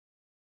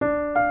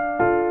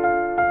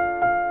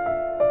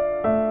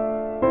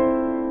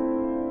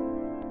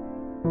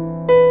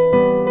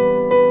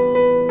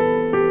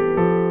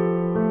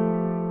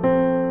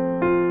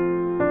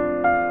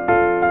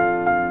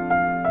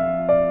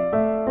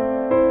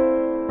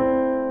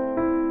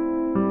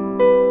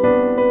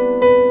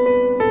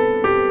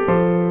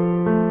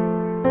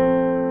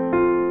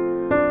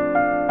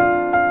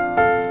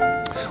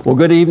Well,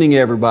 good evening,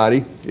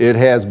 everybody. It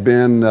has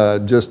been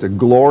just a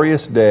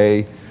glorious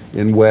day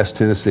in West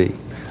Tennessee.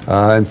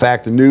 In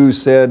fact, the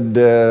news said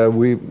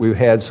we've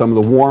had some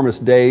of the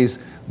warmest days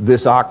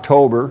this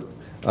October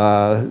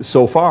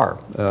so far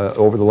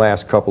over the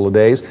last couple of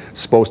days.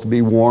 It's supposed to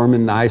be warm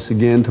and nice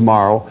again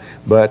tomorrow,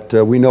 but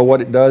we know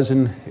what it does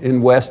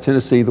in West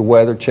Tennessee. The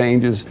weather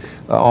changes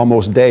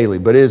almost daily,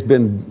 but it has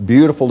been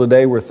beautiful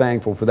today. We're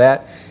thankful for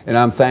that, and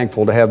I'm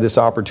thankful to have this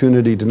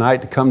opportunity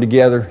tonight to come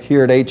together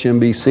here at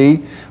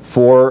HMBC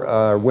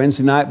for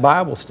Wednesday night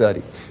Bible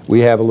study. We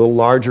have a little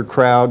larger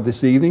crowd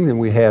this evening than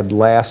we had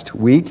last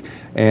week,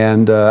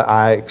 and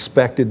I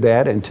expected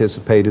that,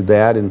 anticipated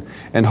that,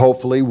 and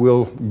hopefully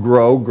we'll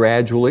grow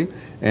gradually.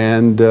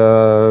 And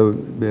I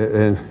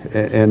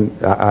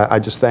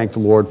just thank the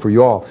Lord for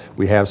you all.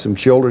 We have some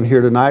children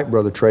here tonight.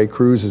 Brother Trey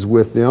Cruz is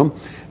with them,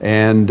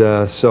 and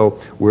so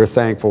we're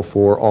thankful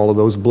for all of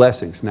those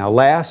blessings. Now,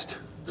 last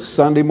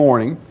Sunday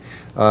morning,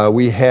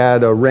 we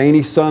had a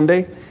rainy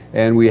Sunday,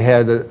 and we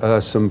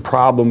had some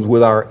problems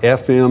with our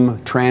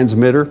FM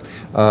transmitter.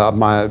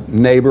 My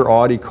neighbor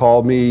Audie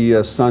called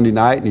me Sunday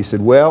night, and he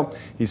said, well,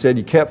 he said,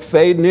 you kept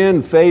fading in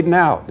and fading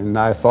out. And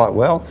I thought,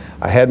 well,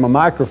 I had my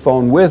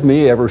microphone with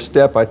me every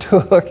step I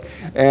took,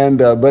 and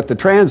but the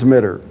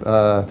transmitter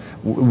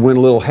went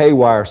a little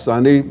haywire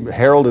Sunday.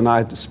 Harold and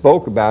I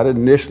spoke about it,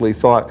 initially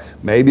thought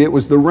maybe it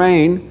was the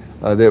rain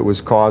that was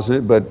causing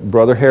it, but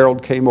Brother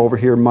Harold came over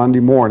here Monday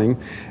morning,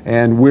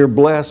 and we're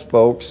blessed,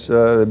 folks.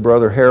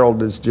 Brother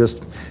Harold is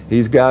just,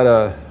 he just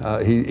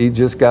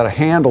got a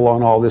handle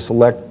on all this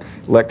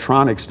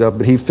electronic stuff,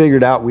 but he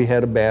figured out we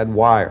had a bad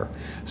wire.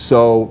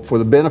 So for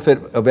the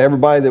benefit of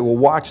everybody that will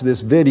watch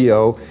this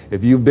video,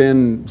 if you've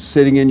been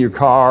sitting in your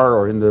car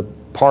or in the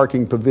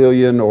parking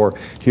pavilion or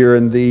here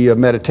in the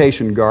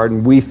meditation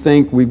garden, we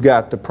think we've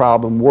got the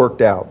problem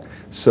worked out.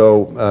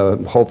 So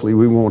hopefully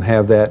we won't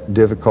have that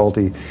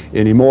difficulty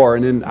anymore.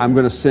 And then I'm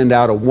going to send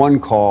out a one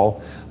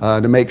call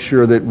to make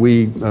sure that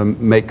we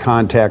make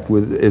contact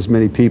with as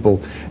many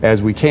people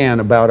as we can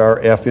about our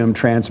FM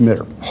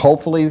transmitter.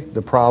 Hopefully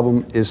the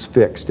problem is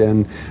fixed,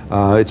 and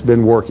it's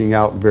been working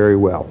out very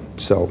well.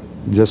 So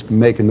just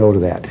make a note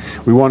of that.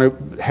 We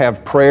want to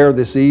have prayer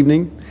this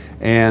evening,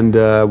 and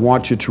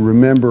want you to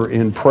remember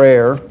in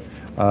prayer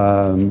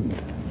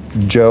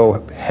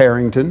Joe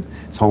Harrington.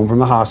 He's home from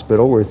the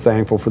hospital. We're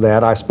thankful for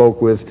that. I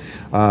spoke with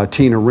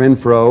Tina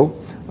Renfro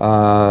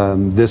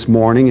this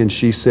morning, and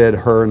she said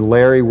her and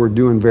Larry were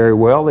doing very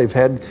well. They've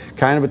had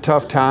kind of a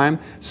tough time.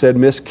 Said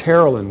Miss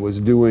Carolyn was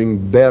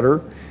doing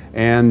better,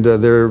 and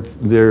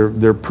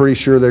they're pretty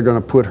sure they're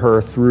going to put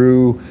her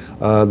through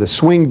the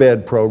swing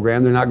bed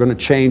program. They're not going to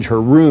change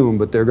her room,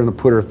 but they're going to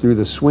put her through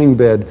the swing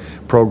bed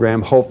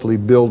program, hopefully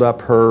build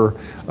up her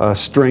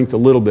strength a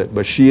little bit.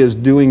 But she is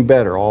doing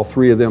better. All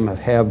three of them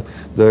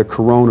have the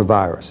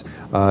coronavirus.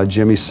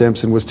 Jimmy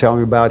Simpson was telling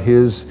me about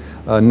his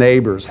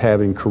neighbors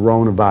having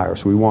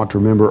coronavirus. We want to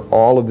remember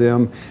all of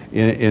them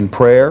in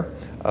prayer.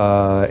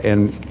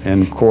 And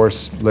of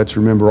course, let's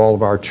remember all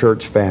of our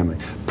church family.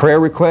 Prayer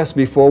requests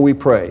before we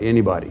pray.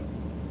 Anybody?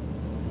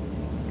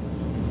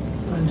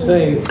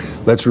 Unsaved.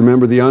 Let's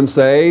remember the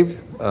unsaved.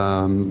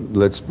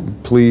 Let's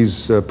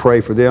please pray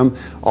for them.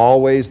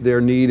 Always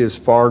their need is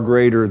far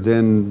greater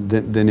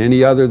than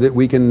any other that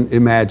we can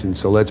imagine.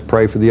 So let's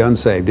pray for the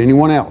unsaved.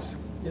 Anyone else?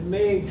 The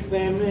Meggs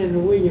family and the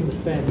Williams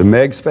family. The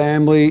Meggs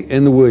family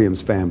and the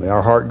Williams family.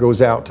 Our heart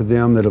goes out to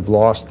them that have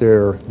lost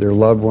their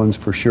loved ones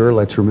for sure.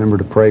 Let's remember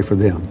to pray for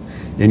them.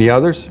 Any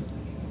others?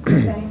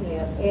 The family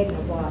of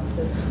Edna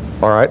Watson.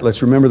 All right,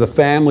 let's remember the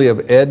family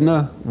of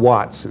Edna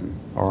Watson.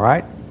 All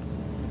right?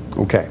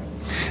 Okay.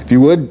 If you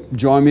would,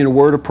 join me in a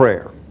word of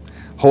prayer.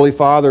 Holy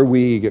Father,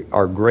 we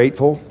are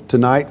grateful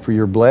tonight for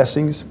your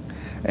blessings.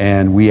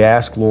 And we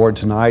ask, Lord,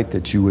 tonight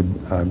that you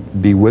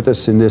would be with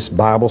us in this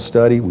Bible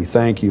study. We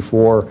thank you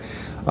for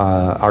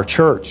our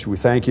church. We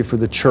thank you for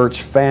the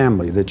church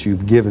family that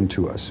you've given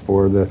to us,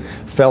 for the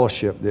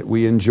fellowship that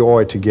we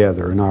enjoy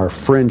together and our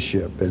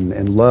friendship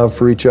and love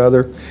for each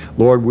other.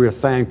 Lord, we're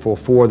thankful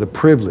for the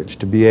privilege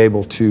to be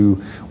able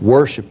to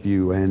worship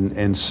you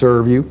and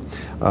serve you.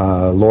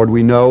 Lord,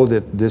 we know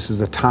that this is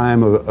a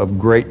time of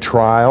great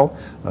trial,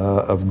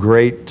 of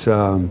great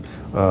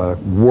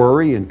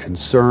worry and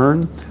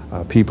concern.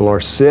 People are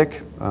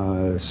sick,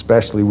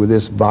 especially with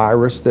this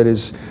virus that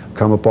has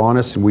come upon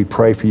us, and we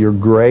pray for your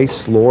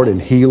grace, Lord, and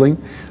healing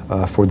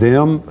for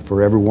them,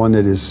 for everyone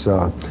that is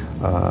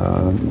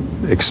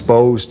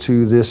exposed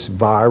to this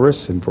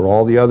virus, and for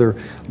all the other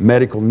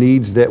medical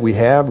needs that we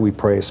have. We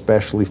pray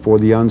especially for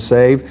the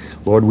unsaved.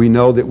 Lord, we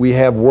know that we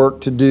have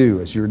work to do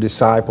as your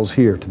disciples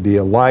here, to be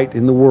a light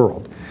in the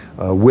world,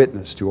 a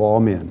witness to all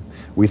men.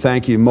 We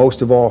thank you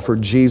most of all for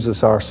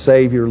Jesus, our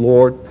Savior,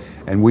 Lord,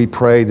 and we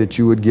pray that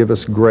you would give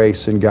us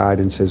grace and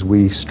guidance as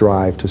we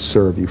strive to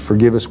serve you.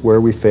 Forgive us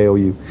where we fail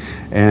you,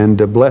 and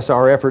bless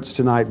our efforts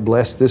tonight.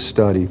 Bless this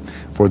study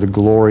for the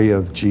glory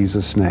of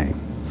Jesus' name.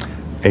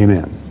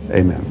 Amen.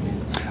 Amen.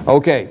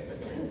 Okay,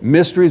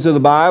 Mysteries of the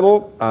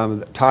Bible.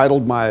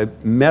 Titled my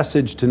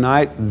message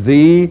tonight,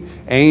 The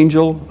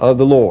Angel of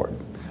the Lord.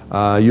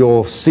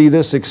 You'll see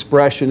this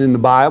expression in the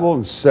Bible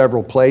in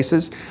several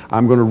places.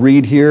 I'm going to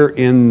read here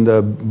in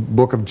the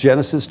book of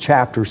Genesis,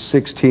 chapter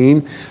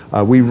 16.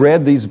 We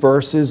read these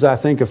verses, I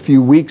think, a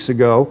few weeks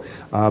ago,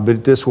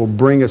 but this will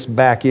bring us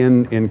back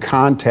in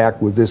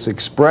contact with this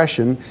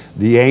expression,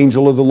 the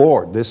angel of the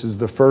Lord. This is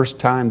the first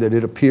time that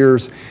it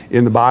appears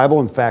in the Bible.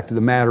 In fact,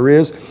 the matter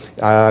is,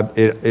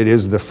 it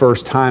is the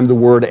first time the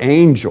word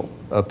angel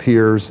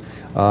appears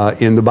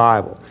in the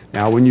Bible.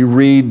 Now, when you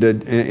read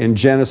in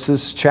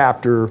Genesis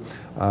chapter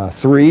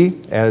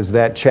 3, as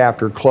that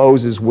chapter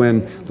closes,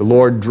 when the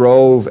Lord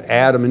drove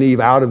Adam and Eve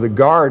out of the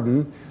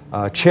garden,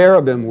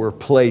 cherubim were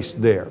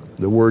placed there.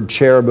 The word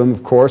cherubim,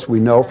 of course,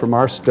 we know from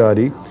our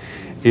study,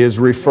 is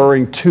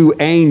referring to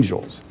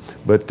angels.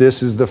 But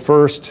this is the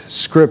first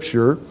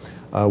scripture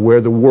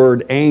where the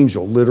word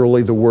angel,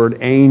 literally the word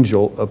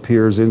angel,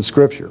 appears in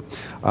Scripture.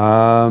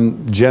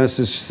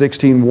 Genesis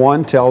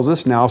 16:1 tells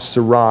us, now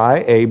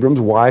Sarai, Abram's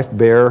wife,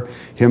 bare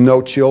him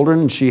no children,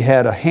 and she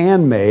had a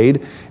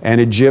handmaid, an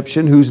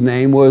Egyptian, whose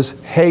name was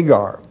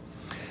Hagar.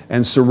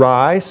 And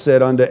Sarai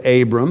said unto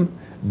Abram,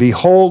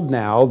 behold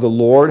now, the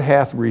Lord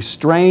hath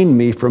restrained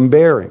me from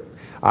bearing.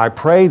 I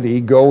pray thee,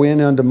 go in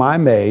unto my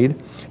maid.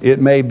 It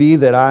may be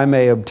that I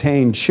may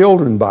obtain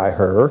children by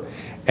her.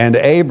 And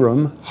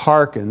Abram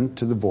hearkened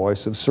to the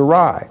voice of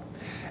Sarai.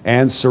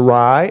 And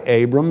Sarai,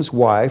 Abram's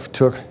wife,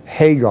 took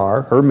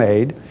Hagar, her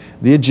maid,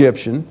 the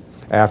Egyptian,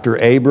 after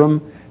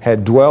Abram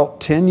had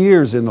dwelt 10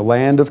 years in the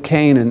land of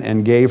Canaan,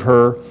 and gave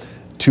her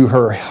to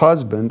her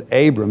husband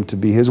Abram to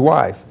be his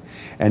wife.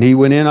 And he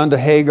went in unto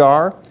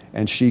Hagar,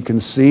 and she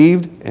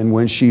conceived, and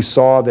when she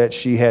saw that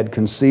she had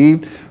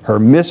conceived, her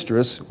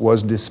mistress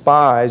was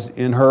despised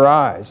in her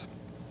eyes.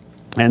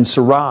 And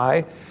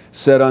Sarai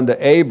said unto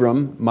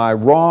Abram, my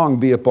wrong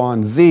be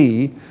upon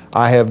thee.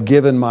 I have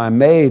given my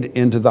maid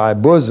into thy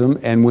bosom.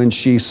 And when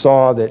she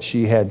saw that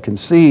she had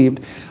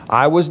conceived,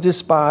 I was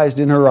despised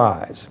in her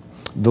eyes.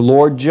 The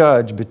Lord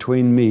judge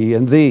between me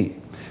and thee.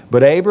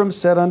 But Abram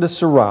said unto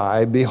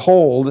Sarai,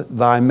 behold,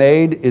 thy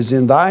maid is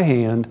in thy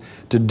hand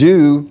to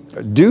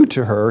do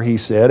to her, he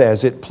said,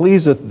 as it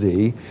pleaseth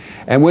thee.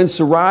 And when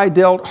Sarai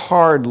dealt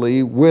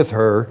hardly with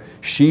her,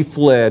 she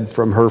fled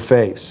from her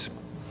face.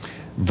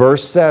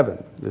 Verse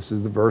 7. This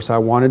is the verse I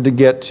wanted to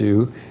get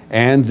to.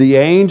 And the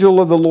angel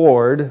of the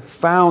Lord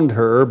found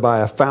her by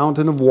a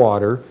fountain of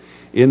water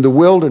in the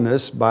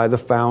wilderness, by the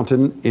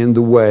fountain in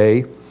the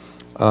way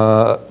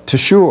to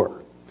Shur.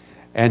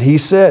 And he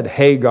said,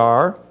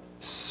 Hagar,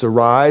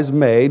 Sarai's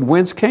maid,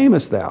 whence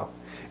camest thou?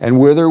 And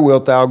whither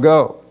wilt thou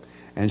go?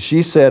 And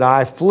she said,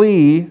 I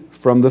flee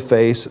from the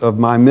face of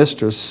my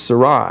mistress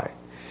Sarai.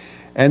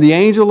 And the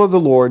angel of the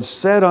Lord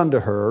said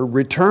unto her,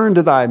 return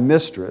to thy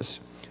mistress,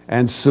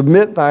 and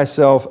submit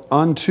thyself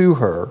unto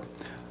her,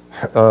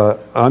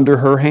 under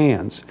her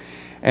hands.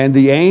 And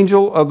the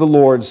angel of the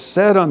Lord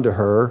said unto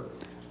her,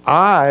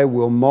 I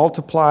will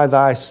multiply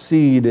thy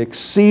seed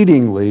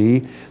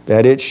exceedingly,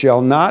 that it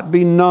shall not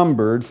be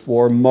numbered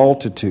for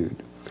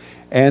multitude.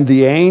 And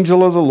the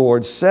angel of the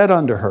Lord said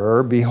unto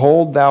her,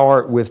 behold, thou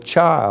art with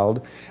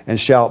child, and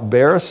shalt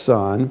bear a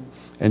son,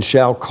 and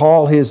shalt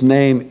call his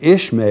name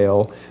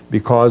Ishmael,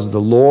 because the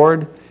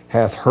Lord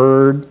hath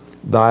heard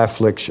thy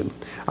affliction.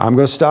 I'm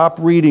going to stop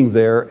reading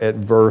there at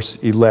verse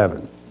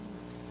 11.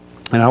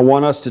 And I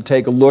want us to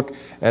take a look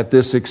at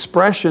this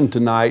expression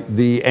tonight,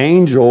 the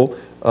angel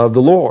of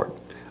the Lord.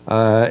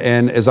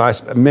 And as I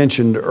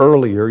mentioned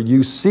earlier,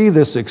 you see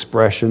this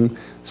expression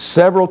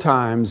several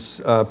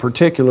times,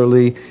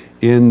 particularly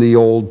in the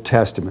Old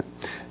Testament.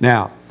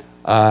 Now,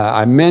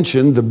 I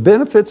mentioned the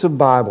benefits of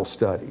Bible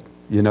study.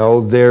 You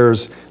know,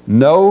 there's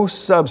no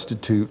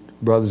substitute,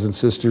 brothers and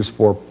sisters,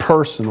 for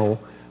personal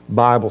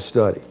Bible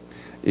study.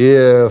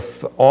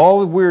 If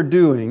all we're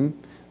doing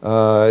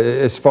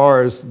as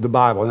far as the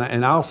Bible,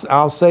 and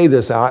I'll say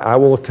this, I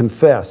will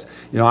confess,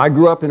 you know, I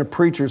grew up in a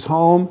preacher's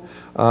home,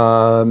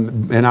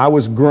 and I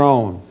was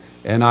grown,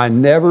 and I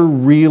never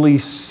really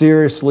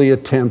seriously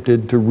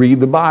attempted to read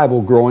the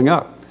Bible growing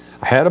up.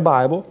 I had a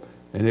Bible,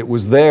 and it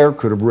was there,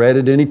 could have read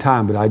it any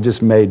time, but I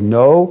just made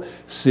no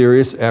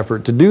serious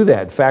effort to do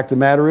that. In fact, the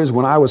matter is,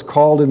 when I was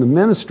called in the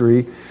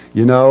ministry,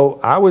 you know,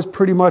 I was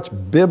pretty much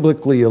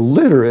biblically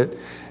illiterate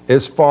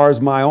as far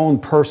as my own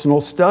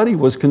personal study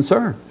was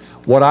concerned.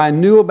 What I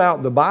knew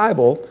about the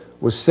Bible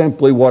was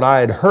simply what I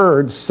had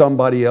heard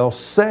somebody else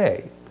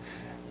say.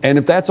 And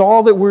if that's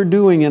all that we're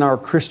doing in our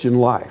Christian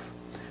life,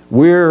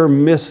 we're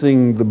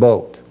missing the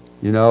boat.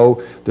 You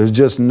know, there's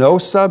just no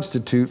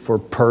substitute for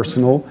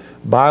personal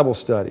Bible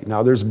study.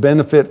 Now, there's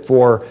benefit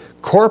for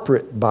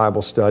corporate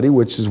Bible study,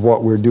 which is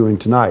what we're doing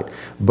tonight.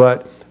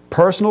 But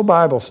personal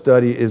Bible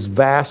study is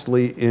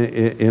vastly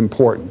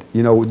important.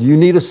 You know, you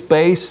need a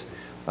space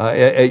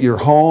at your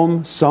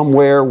home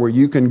somewhere where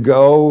you can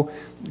go,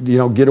 you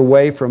know, get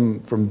away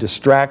from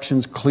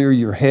distractions, clear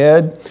your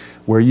head,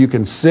 where you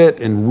can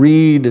sit and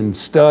read and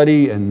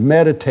study and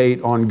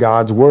meditate on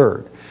God's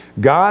Word.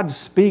 God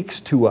speaks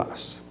to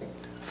us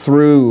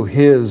through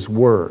His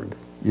Word,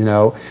 you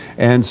know.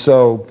 And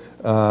so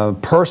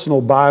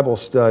personal Bible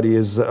study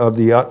is of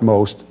the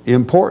utmost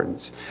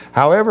importance.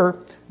 However,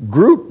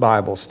 group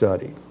Bible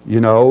study,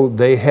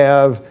 they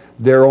have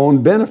their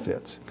own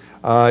benefits.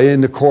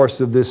 In the course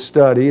of this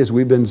study, as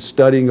we've been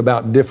studying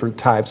about different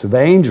types of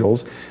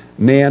angels,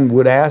 Nan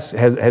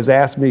has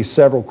asked me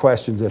several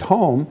questions at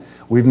home.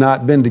 We've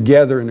not been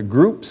together in a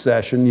group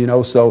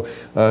session, so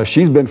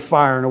she's been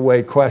firing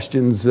away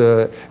questions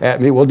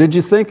at me. Well, did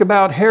you think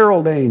about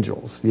herald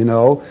angels?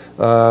 And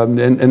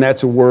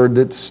that's a word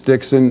that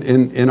sticks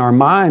in our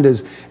mind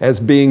as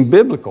being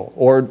biblical.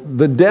 Or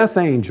the death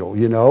angel,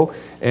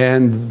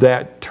 and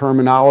that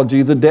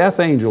terminology, the death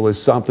angel,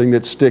 is something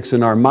that sticks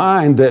in our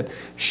mind that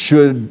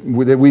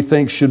we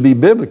think should be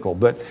biblical.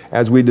 But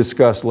as we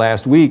discussed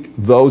last week,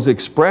 those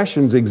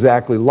expressions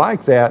exactly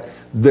like that,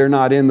 they're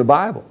not in the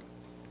Bible.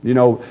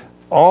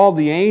 All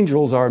the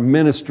angels are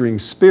ministering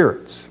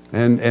spirits,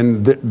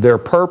 and their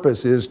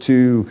purpose is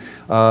to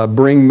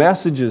bring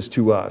messages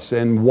to us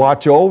and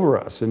watch over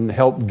us and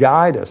help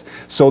guide us.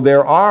 So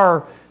there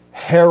are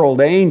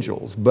herald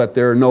angels, but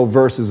there are no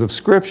verses of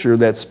Scripture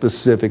that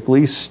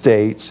specifically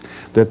states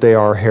that they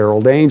are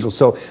herald angels.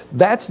 So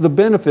that's the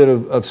benefit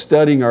of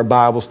studying our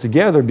Bibles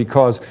together,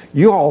 because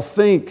you all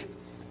think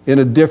in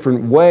a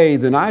different way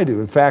than I do.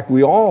 In fact,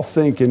 we all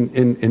think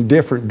in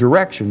different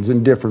directions,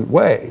 in different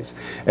ways.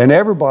 And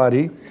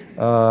everybody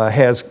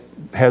has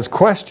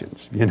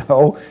questions,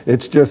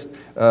 It's just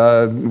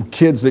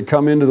kids that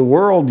come into the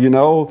world,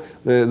 one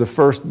of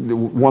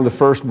the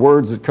first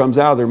words that comes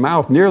out of their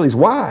mouth nearly is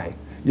why.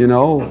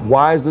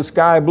 Why is the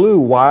sky blue?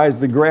 Why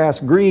is the grass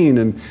green?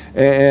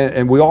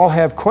 And we all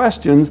have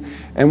questions.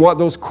 And what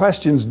those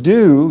questions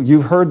do,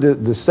 you've heard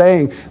the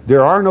saying,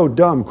 there are no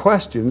dumb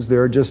questions,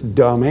 there are just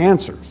dumb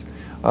answers.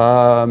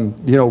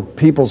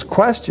 People's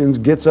questions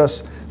gets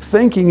us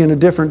thinking in a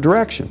different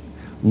direction,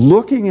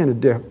 looking in a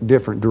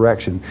different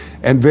direction.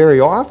 And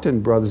very often,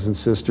 brothers and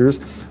sisters,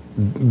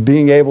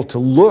 being able to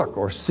look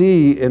or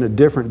see in a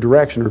different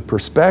direction or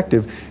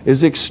perspective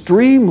is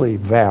extremely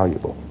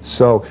valuable.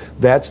 So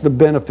that's the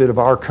benefit of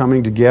our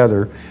coming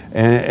together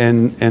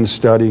and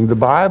studying the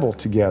Bible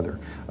together.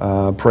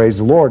 Praise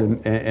the Lord,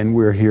 and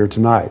we're here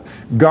tonight.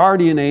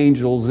 Guardian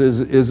angels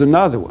is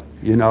another one.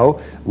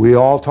 We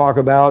all talk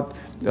about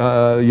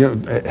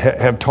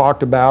have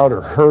talked about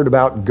or heard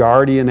about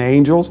guardian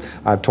angels.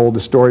 I've told the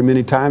story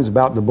many times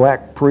about the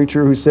black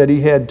preacher who said he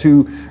had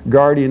 2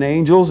 guardian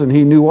angels and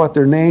he knew what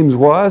their names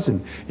was,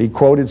 and he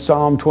quoted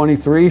Psalm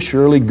 23,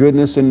 surely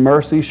goodness and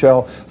mercy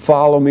shall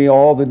follow me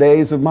all the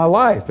days of my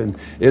life. And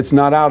it's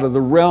not out of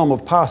the realm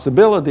of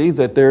possibility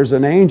that there's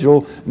an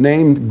angel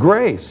named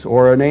Grace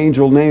or an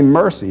angel named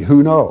Mercy.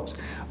 Who knows?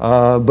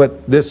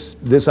 But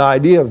this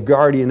idea of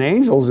guardian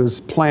angels is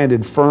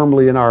planted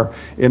firmly in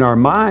our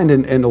mind,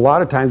 and a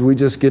lot of times we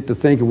just get to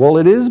thinking, well,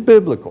 it is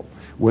biblical,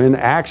 when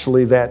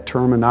actually that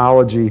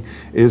terminology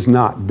is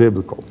not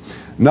biblical.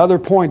 Another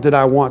point that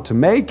I want to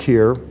make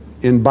here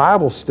in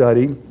Bible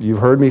study, you've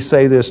heard me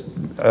say this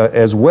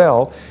as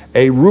well,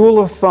 a rule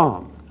of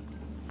thumb.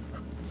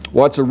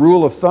 What's a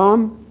rule of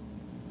thumb?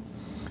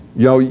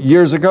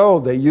 Years ago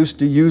they used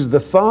to use the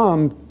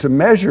thumb to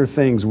measure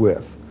things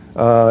with.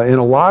 In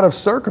a lot of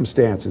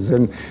circumstances,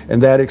 and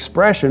that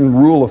expression,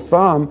 rule of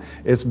thumb,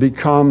 it's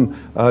become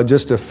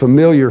just a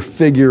familiar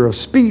figure of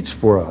speech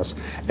for us.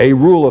 A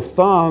rule of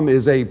thumb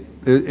is a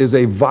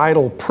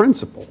vital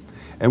principle,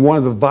 and one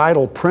of the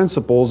vital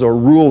principles or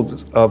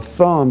rules of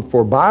thumb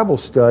for Bible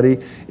study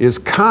is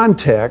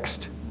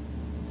context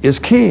is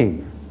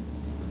king.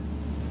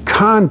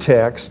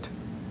 Context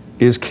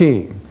is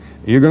king.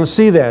 You're going to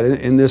see that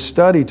in this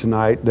study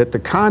tonight, that the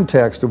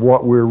context of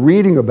what we're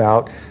reading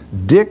about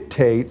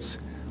dictates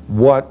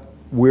what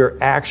we're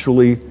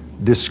actually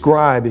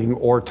describing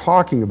or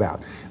talking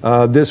about.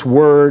 This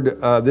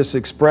word, this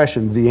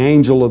expression, the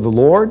angel of the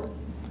Lord,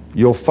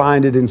 you'll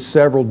find it in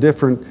several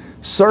different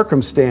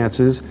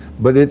circumstances,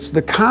 but it's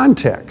the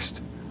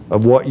context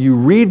of what you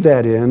read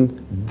that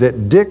in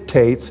that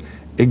dictates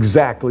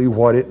exactly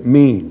what it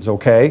means,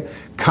 okay?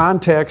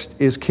 Context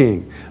is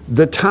king.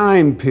 The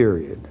time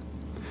period,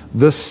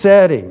 the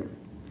setting,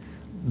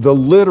 the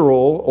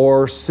literal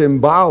or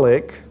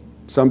symbolic.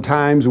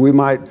 Sometimes we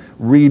might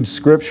read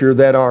scripture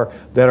that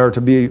are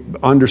to be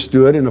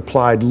understood and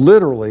applied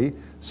literally.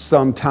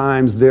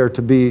 Sometimes they're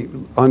to be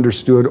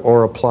understood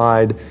or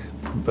applied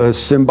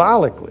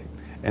symbolically.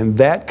 And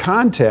that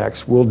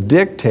context will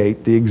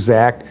dictate the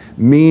exact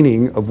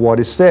meaning of what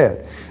is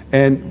said.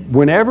 And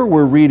whenever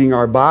we're reading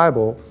our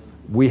Bible,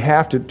 we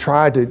have to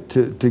try to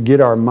get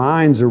our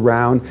minds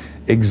around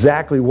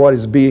exactly what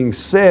is being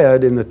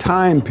said in the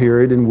time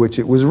period in which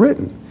it was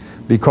written.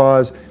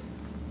 Because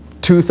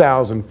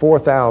 2,000,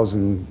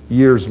 4,000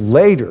 years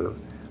later,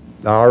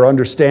 our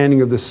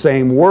understanding of the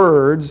same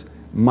words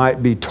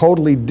might be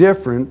totally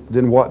different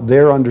than what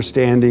their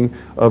understanding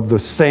of the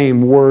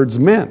same words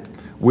meant.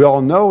 We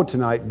all know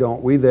tonight,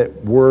 don't we,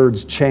 that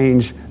words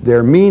change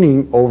their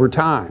meaning over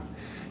time.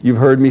 You've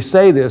heard me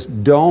say this,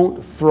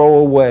 don't throw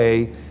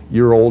away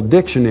your old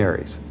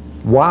dictionaries.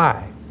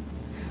 Why?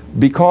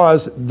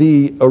 Because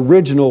the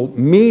original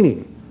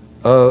meaning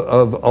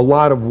of a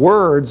lot of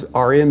words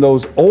are in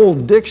those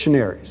old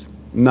dictionaries,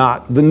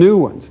 not the new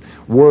ones.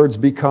 Words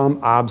become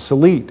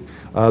obsolete.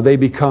 They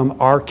become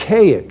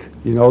archaic.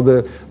 You know,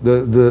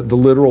 the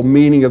literal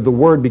meaning of the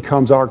word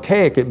becomes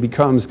archaic. It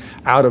becomes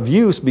out of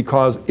use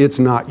because it's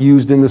not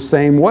used in the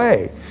same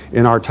way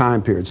in our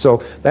time period. So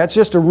that's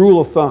just a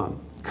rule of thumb.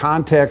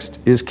 Context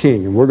is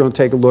king. And we're going to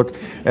take a look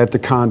at the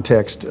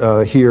context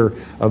here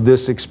of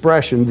this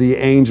expression, the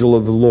angel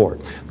of the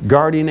Lord.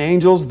 Guardian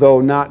angels,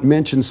 though not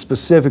mentioned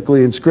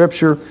specifically in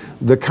Scripture,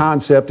 the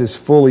concept is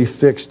fully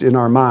fixed in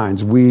our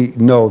minds. We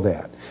know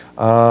that.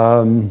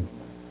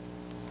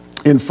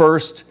 In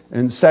 1st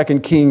and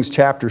 2nd Kings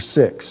chapter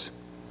 6,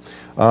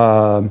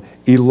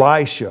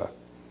 Elisha,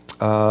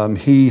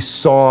 he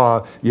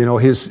saw, you know,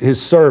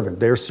 his servant.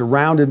 They're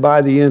surrounded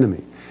by the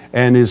enemy.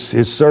 And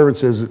his servant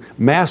says,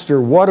 Master,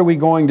 what are we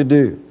going to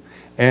do?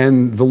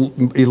 And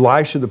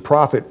Elisha the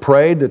prophet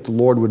prayed that the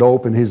Lord would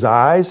open his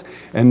eyes,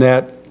 and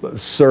that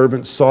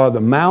servant saw the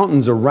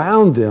mountains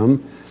around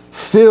them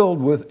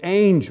filled with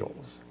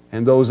angels.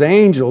 And those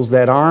angels,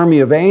 that army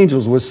of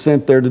angels, was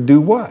sent there to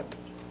do what?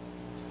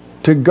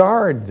 To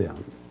guard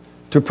them,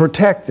 to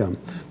protect them.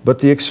 But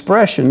the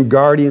expression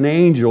guardian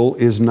angel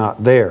is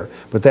not there.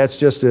 But that's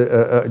just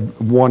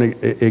one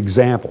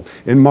example.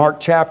 In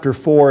Mark chapter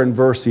 4 and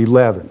verse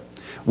 11,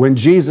 when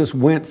Jesus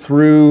went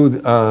through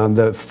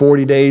the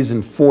 40 days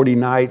and 40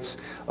 nights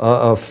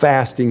of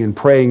fasting and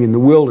praying in the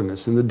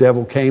wilderness, and the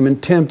devil came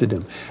and tempted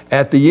him.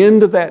 At the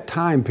end of that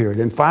time period,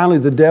 and finally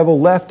the devil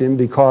left him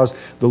because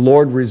the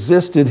Lord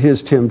resisted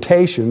his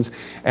temptations,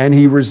 and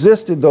he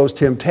resisted those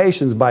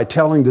temptations by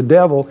telling the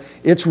devil,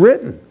 it's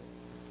written.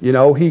 You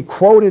know, he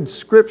quoted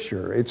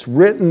Scripture. It's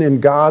written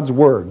in God's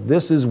Word.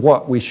 This is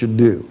what we should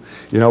do.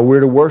 You know, we're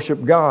to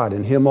worship God,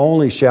 and Him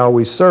only shall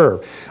we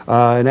serve.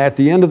 And at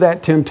the end of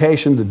that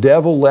temptation, the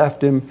devil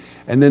left him.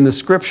 And then the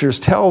Scriptures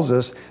tells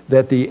us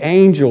that the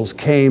angels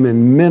came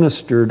and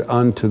ministered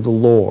unto the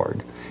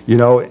Lord. You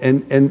know,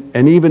 and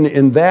even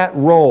in that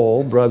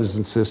role, brothers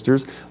and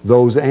sisters,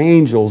 those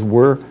angels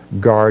were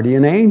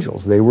guardian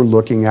angels. They were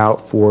looking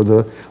out for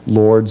the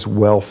Lord's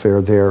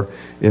welfare there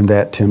in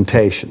that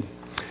temptation.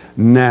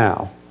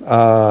 Now,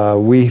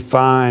 we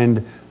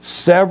find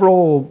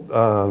several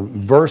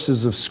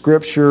verses of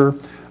Scripture,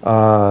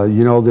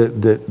 you know,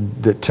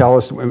 that tell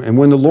us, and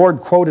when the Lord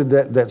quoted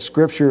that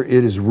Scripture,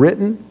 it is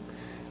written,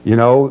 you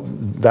know,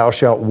 thou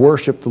shalt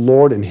worship the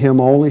Lord, and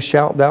Him only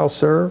shalt thou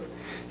serve.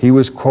 He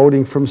was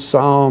quoting from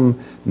Psalm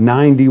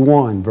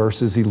 91,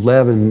 verses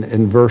 11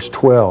 and verse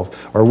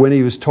 12. Or when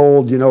he was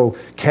told, you know,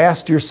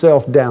 cast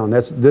yourself down.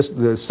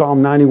 The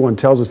Psalm 91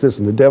 tells us this,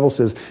 and the devil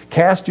says,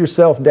 cast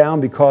yourself down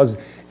because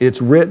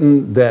it's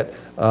written that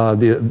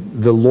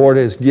the Lord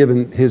has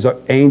given His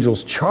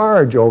angels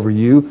charge over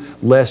you,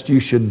 lest you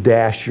should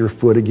dash your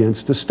foot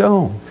against a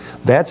stone.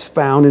 That's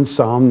found in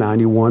Psalm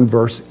 91,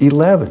 verse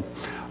 11.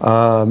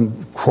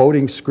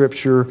 Quoting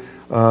Scripture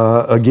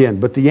again.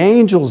 But the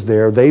angels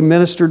there, they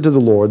ministered to the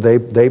Lord.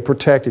 They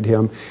protected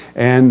Him.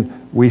 And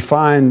we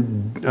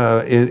find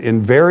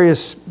in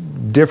various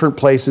different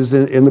places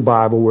in the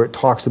Bible where it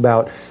talks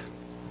about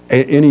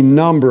any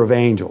number of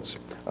angels.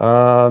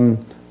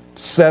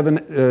 7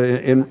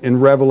 in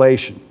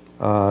Revelation,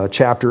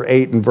 chapter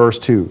 8 and verse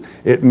 2.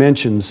 It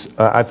mentions,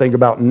 I think,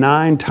 about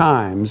 9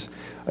 times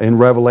in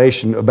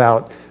Revelation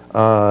about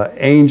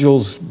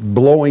angels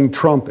blowing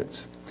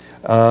trumpets.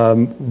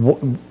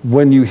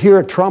 When you hear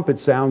a trumpet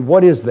sound,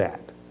 what is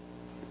that?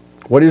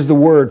 What is the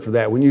word for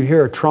that? When you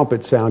hear a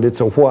trumpet sound,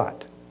 it's a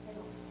what?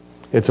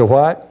 It's a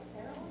what?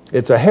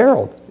 It's a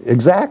herald.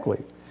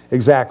 Exactly.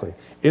 Exactly.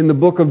 In the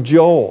book of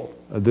Joel,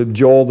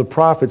 Joel the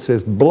prophet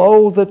says,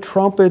 blow the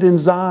trumpet in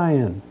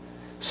Zion,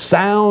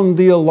 sound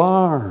the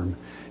alarm.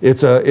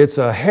 It's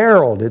a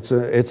herald. It's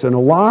an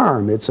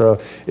alarm. It's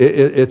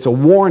a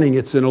warning.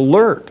 It's an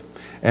alert.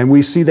 And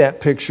we see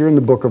that picture in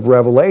the book of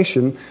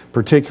Revelation,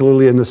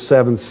 particularly in the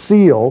 7th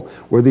seal,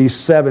 where these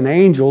 7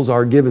 angels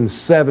are given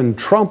 7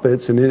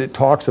 trumpets, and then it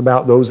talks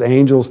about those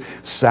angels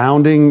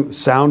sounding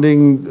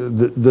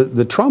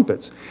the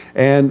trumpets.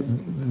 And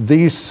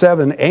these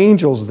 7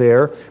 angels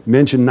there,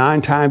 mentioned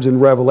 9 times in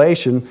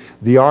Revelation,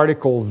 the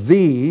article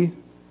the,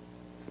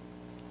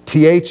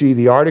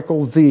 the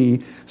article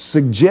the,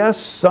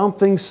 suggests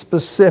something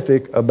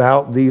specific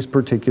about these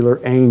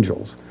particular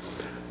angels.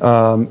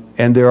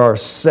 And there are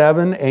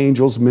 7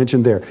 angels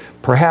mentioned there.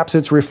 Perhaps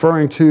it's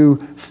referring to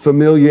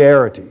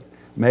familiarity.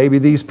 Maybe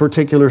these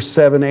particular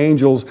 7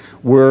 angels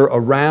were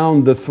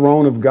around the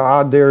throne of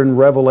God there in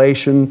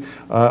Revelation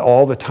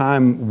all the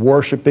time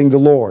worshiping the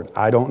Lord.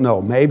 I don't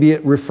know. Maybe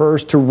it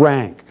refers to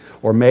rank,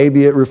 or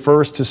maybe it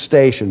refers to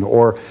station,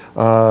 or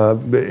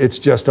it's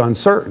just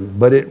uncertain.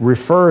 But it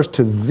refers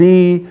to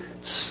the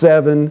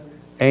 7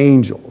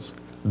 angels.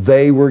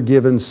 They were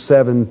given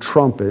 7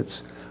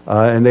 trumpets.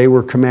 And they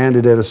were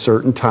commanded at a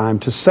certain time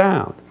to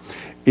sound.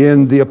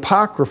 In the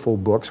apocryphal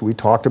books, we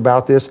talked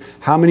about this.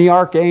 How many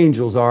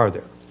archangels are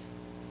there?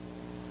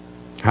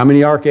 How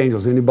many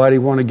archangels? Anybody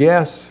want to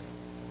guess?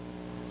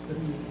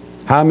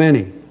 How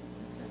many?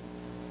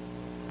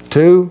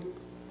 2?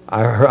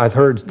 I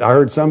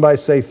heard somebody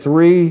say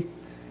 3.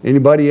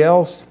 Anybody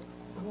else?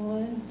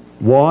 1.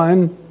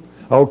 1?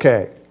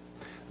 Okay.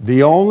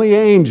 The only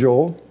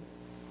angel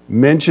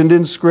mentioned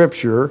in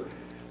Scripture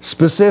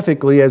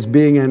specifically as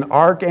being an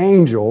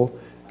archangel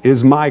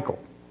is Michael.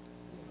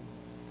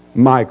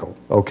 Michael,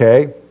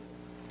 okay?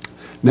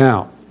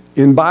 Now,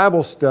 in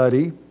Bible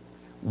study,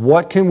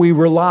 what can we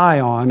rely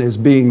on as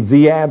being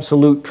the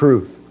absolute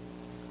truth?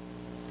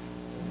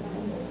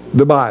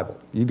 The Bible.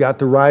 You got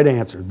the right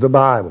answer, the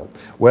Bible.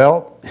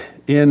 Well,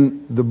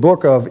 in the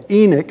book of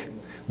Enoch,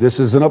 this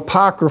is an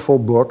apocryphal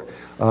book.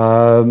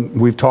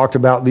 We've talked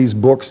about these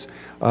books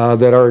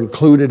that are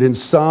included in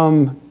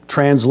some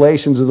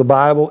translations of the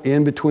Bible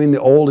in between the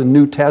Old and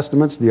New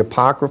Testaments, the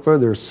Apocrypha.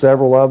 There are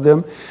several of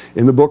them.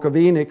 In the book of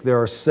Enoch, there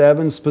are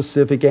 7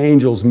 specific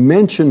angels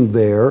mentioned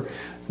there,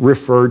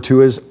 referred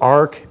to as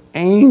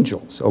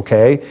archangels,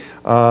 okay?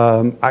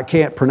 I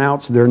can't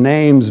pronounce their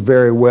names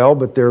very well,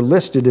 but they're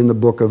listed in the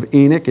book of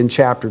Enoch in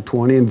chapter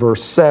 20 and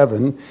verse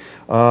 7.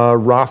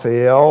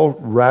 Raphael,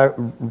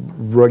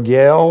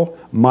 Raguel,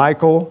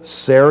 Michael,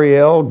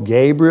 Sariel,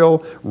 Gabriel,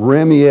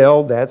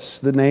 Remiel, that's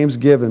the names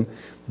given.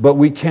 But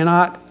we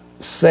cannot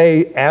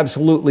say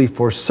absolutely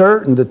for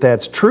certain that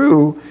that's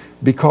true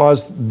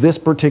because this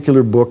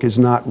particular book is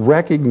not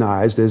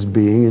recognized as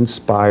being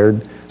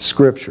inspired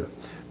Scripture.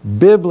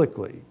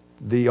 Biblically,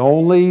 the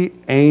only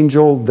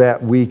angel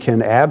that we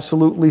can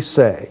absolutely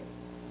say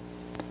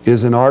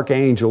is an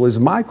archangel is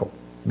Michael,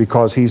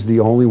 because he's the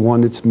only one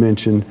that's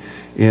mentioned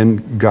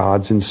in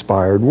God's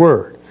inspired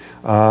word.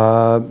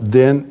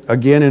 Then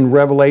again in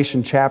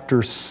Revelation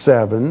chapter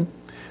 7,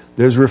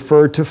 there's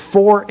referred to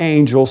 4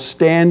 angels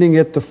standing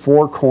at the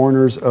 4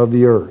 corners of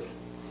the earth.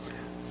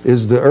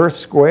 Is the earth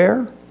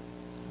square?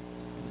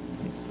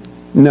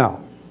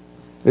 No,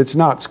 it's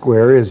not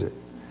square, is it?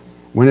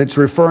 When it's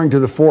referring to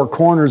the 4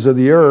 corners of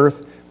the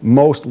earth,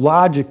 most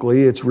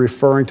logically it's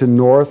referring to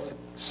north,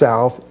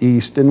 south,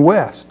 east, and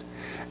west.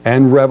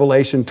 And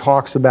Revelation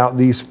talks about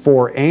these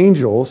 4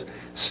 angels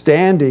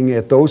standing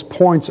at those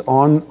points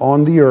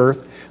on the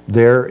earth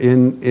there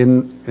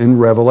in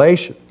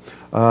Revelation.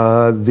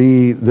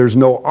 There's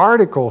no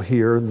article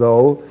here,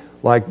 though,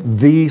 like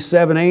the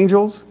 7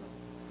 angels.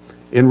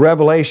 In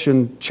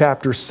Revelation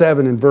chapter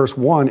 7 and verse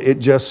 1, it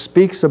just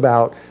speaks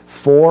about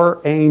 4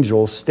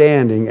 angels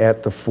standing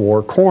at the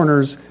 4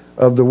 corners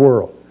of the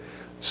world.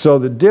 So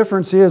the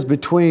difference is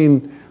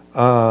between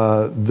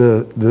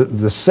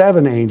the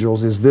 7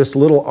 angels is this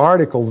little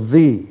article,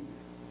 the.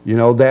 You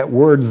know, that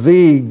word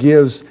the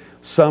gives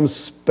some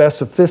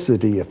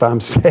specificity, if I'm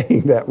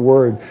saying that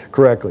word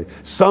correctly.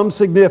 Some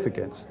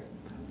significance.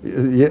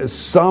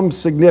 Some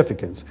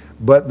significance.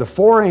 But the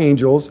 4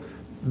 angels,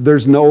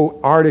 there's no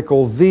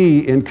article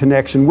the in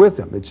connection with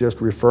them. It's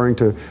just referring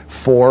to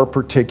 4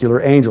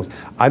 particular angels.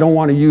 I don't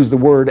want to use the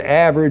word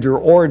average or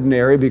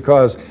ordinary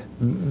because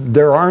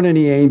there aren't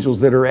any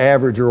angels that are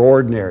average or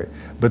ordinary.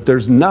 But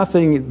there's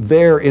nothing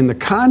there in the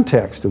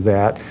context of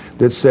that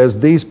that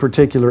says these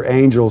particular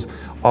angels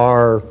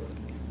are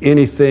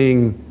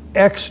anything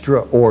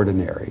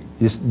extraordinary.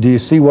 Do you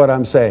see what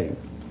I'm saying?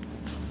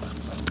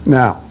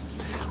 Now,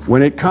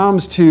 when it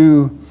comes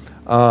to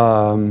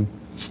in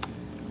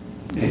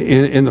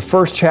the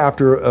first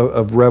chapter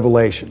of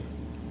Revelation,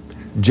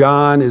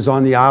 John is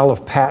on the Isle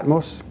of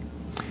Patmos.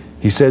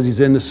 He says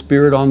he's in the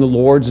Spirit on the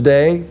Lord's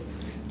day.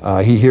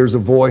 He hears a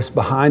voice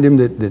behind him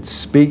that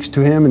speaks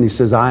to him, and he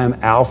says, I am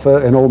Alpha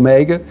and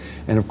Omega.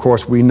 And of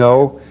course, we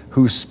know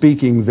who's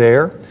speaking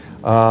there.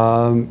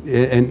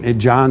 And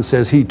John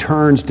says he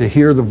turns to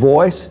hear the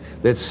voice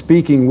that's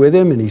speaking with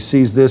him, and he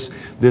sees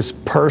this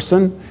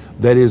person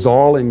that is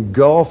all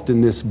engulfed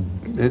in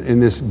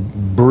this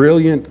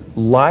brilliant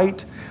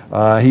light.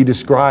 He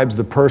describes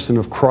the person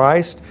of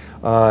Christ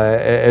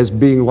as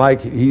being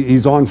like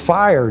he's on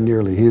fire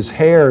nearly. His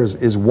hair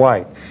is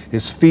white,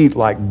 his feet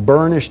like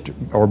burnished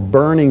or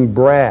burning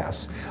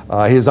brass,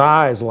 his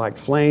eyes like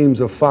flames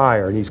of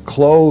fire, and he's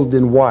clothed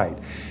in white.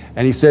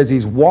 And he says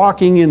he's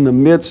walking in the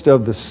midst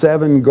of the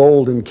 7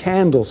 golden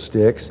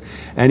candlesticks,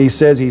 and he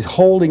says he's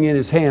holding in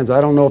his hands, I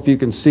don't know if you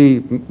can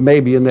see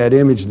maybe in that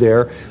image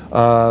there,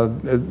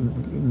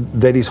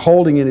 that he's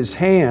holding in his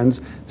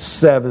hands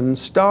 7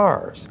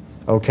 stars,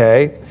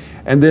 okay?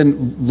 And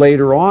then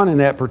later on in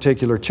that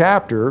particular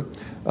chapter,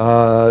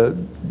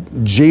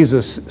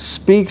 Jesus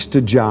speaks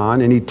to John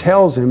and he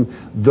tells him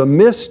the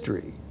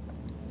mystery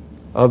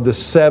of the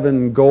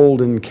 7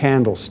 golden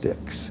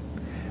candlesticks.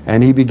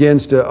 And he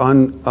begins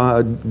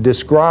to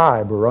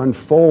describe or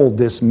unfold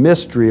this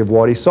mystery of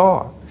what he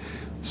saw.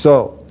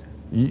 So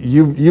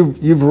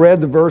you've read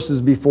the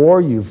verses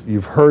before,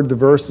 you've heard the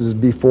verses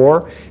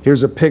before.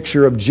 Here's a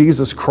picture of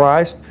Jesus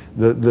Christ,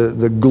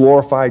 the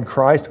glorified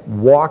Christ,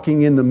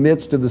 walking in the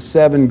midst of the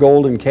 7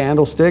 golden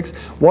candlesticks.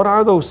 What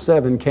are those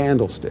 7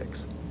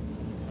 candlesticks?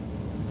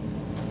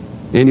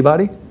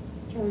 Anybody?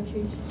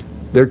 Churches.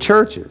 They're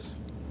churches.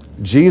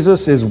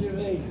 Jesus is,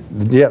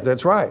 yeah,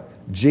 that's right.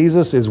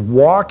 Jesus is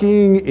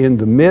walking in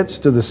the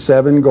midst of the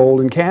 7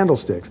 golden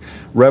candlesticks.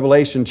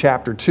 Revelation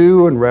chapter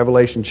 2 and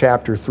Revelation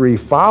chapter 3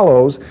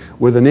 follows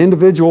with an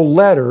individual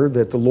letter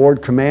that the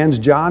Lord commands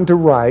John to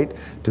write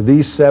to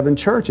these 7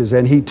 churches.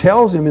 And he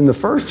tells him in the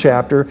first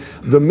chapter,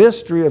 the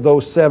mystery of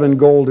those 7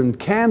 golden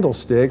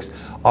candlesticks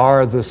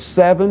are the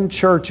 7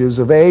 churches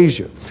of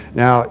Asia.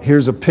 Now,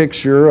 here's a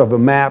picture of a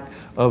map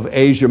of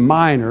Asia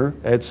Minor.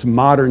 It's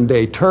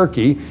modern-day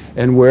Turkey,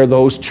 and where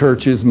those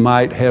churches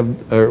might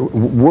have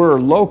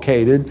were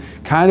located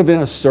kind of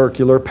in a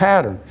circular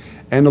pattern.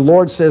 And the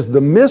Lord says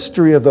the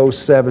mystery of those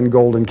 7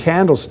 golden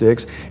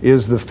candlesticks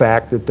is the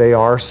fact that they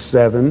are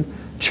 7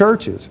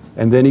 churches.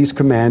 And then He's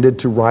commanded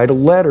to write a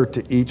letter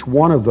to each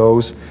one of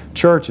those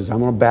churches. I'm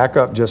going to back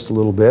up just a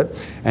little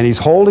bit. And He's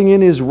holding in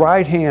His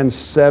right hand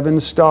 7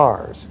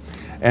 stars.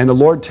 And the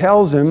Lord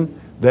tells him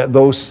that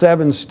those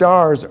 7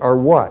 stars are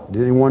what?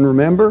 Did anyone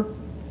remember?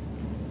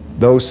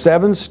 Those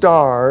 7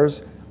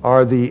 stars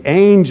are the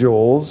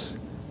angels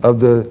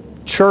of the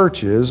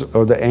churches,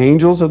 or the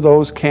angels of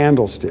those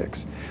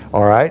candlesticks.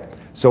 All right?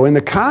 So in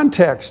the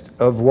context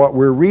of what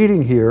we're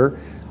reading here,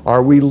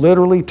 are we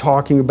literally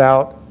talking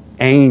about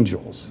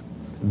angels?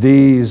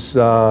 These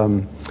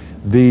awesome,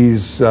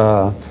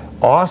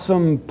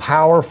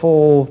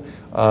 powerful,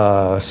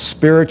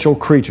 spiritual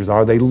creatures.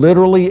 Are they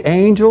literally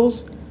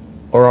angels?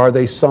 Or are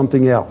they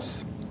something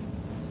else?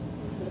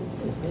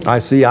 I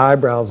see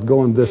eyebrows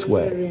going this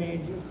way.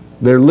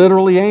 They're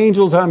literally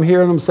angels, I'm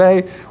hearing them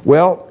say.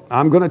 Well,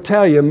 I'm going to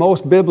tell you,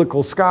 most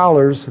biblical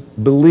scholars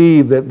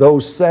believe that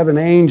those 7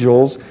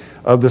 angels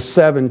of the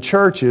 7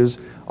 churches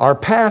are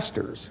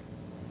pastors.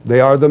 They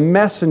are the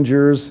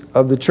messengers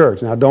of the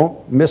church. Now,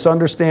 don't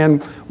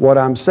misunderstand what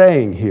I'm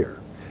saying here.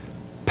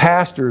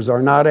 Pastors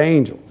are not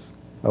angels,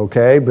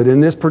 okay? But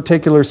in this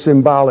particular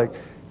symbolic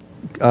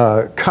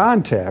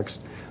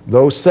context,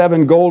 those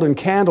 7 golden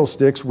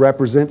candlesticks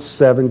represent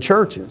 7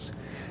 churches.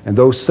 And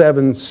those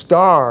 7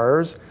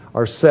 stars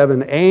are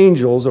 7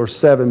 angels or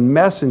 7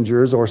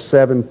 messengers or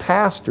 7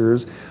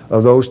 pastors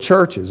of those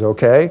churches,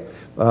 okay?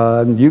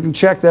 You can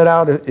check that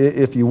out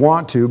if you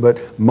want to,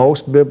 but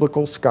most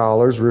biblical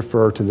scholars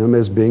refer to them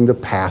as being the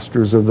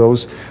pastors of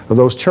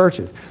those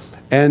churches.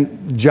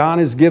 And John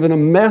is given a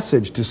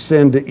message to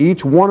send to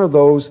each one of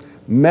those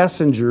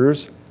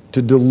messengers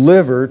to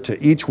deliver to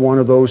each one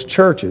of those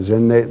churches.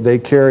 And they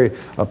carry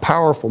a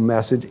powerful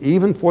message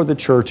even for the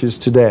churches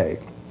today.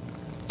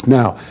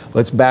 Now,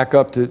 let's back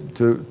up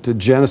to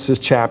Genesis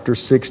chapter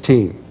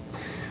 16.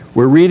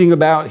 We're reading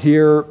about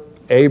here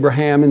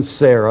Abraham and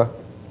Sarah.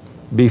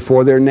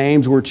 Before their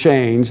names were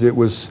changed, it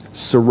was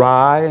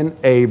Sarai and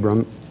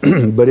Abram,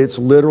 but it's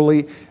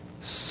literally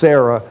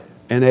Sarah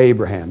and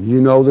Abraham.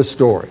 You know the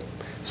story.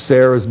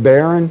 Sarah's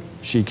barren.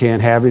 She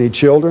can't have any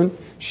children.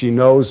 She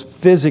knows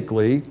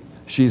physically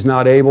she's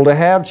not able to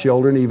have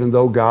children, even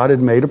though God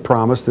had made a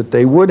promise that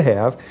they would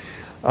have.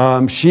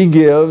 She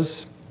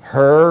gives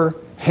her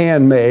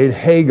handmaid,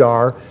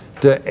 Hagar,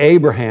 to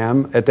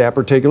Abraham at that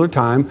particular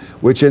time,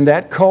 which in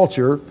that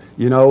culture,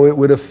 you know, it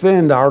would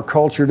offend our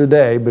culture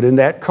today, but in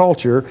that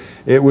culture,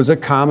 it was a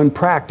common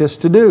practice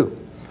to do.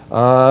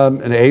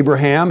 And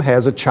Abraham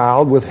has a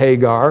child with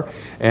Hagar,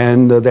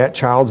 and that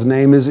child's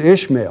name is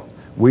Ishmael.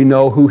 We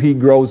know who he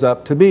grows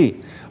up to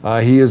be.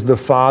 He is the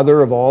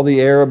father of all the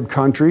Arab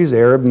countries,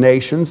 Arab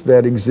nations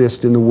that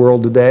exist in the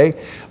world today.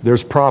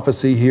 There's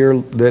prophecy here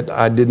that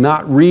I did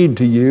not read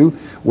to you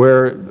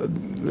where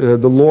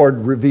the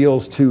Lord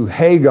reveals to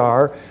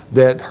Hagar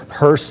that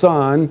her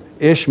son,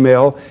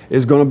 Ishmael,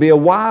 is going to be a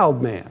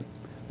wild man,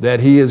 that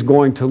he is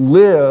going to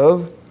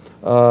live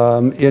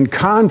in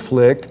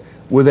conflict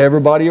with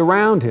everybody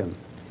around him.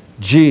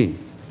 Gee,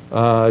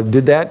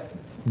 did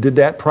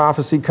that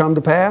prophecy come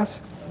to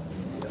pass?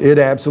 It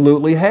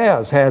absolutely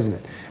has, hasn't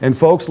it? And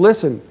folks,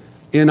 listen,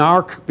 in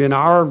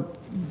our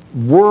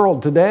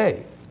world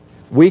today,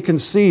 we can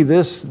see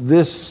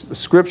this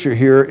scripture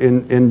here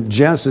in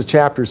Genesis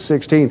chapter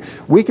 16.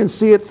 We can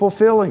see it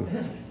fulfilling.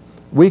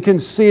 We can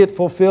see it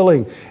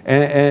fulfilling.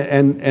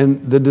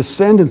 And the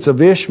descendants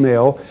of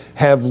Ishmael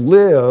have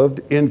lived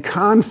in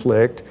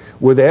conflict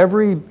with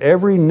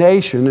every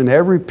nation and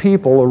every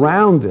people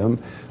around them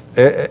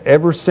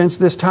ever since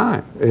this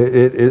time.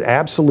 It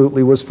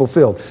absolutely was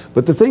fulfilled.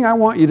 But the thing I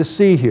want you to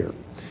see here,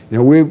 you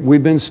know,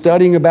 we've been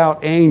studying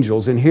about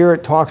angels, and here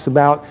it talks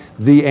about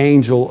the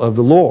angel of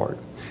the Lord.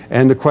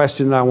 And the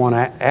question that I want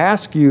to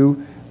ask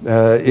you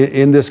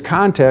in this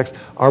context,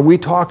 are we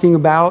talking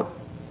about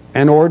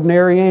an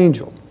ordinary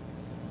angel?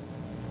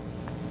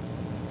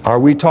 Are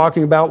we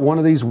talking about one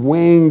of these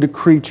winged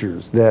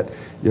creatures that,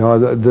 you know,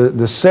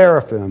 the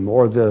seraphim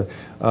or the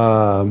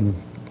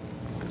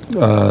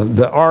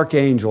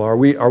archangel? Are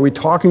we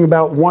talking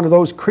about one of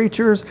those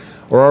creatures,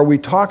 or are we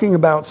talking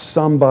about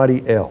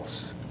somebody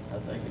else? I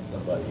think it's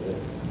somebody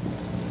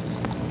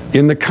else.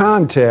 In the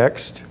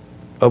context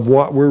of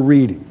what we're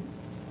reading,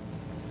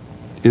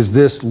 is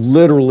this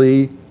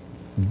literally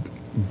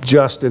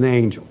just an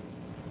angel,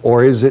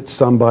 or is it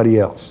somebody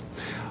else?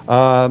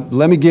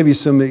 Let me give you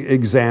some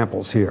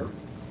examples here.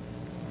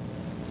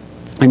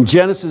 In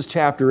Genesis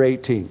chapter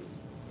 18,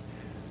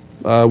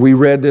 We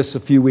read this a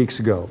few weeks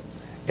ago.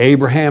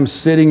 Abraham's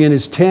sitting in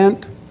his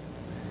tent,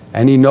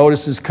 and he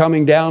notices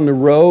coming down the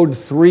road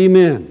 3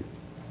 men.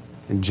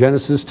 And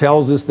Genesis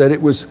tells us that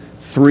it was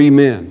 3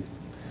 men.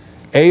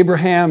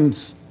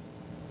 Abraham's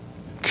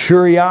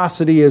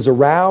curiosity is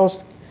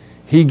aroused.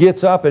 He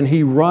gets up and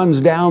he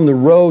runs down the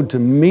road to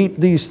meet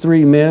these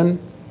 3 men.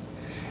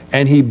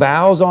 And he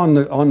bows on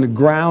the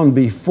ground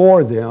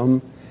before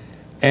them,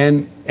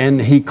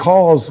 and he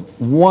calls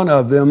one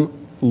of them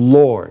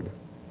Lord.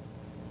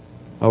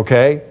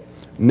 Okay?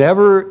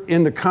 Never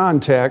in the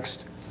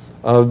context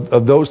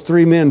of those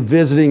 3 men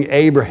visiting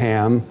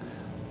Abraham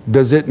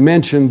does it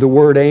mention the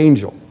word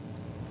angel.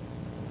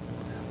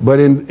 But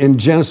in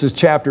Genesis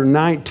chapter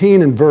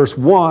 19 and verse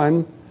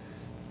 1,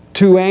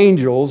 2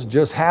 angels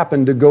just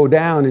happened to go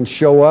down and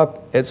show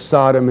up at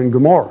Sodom and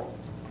Gomorrah.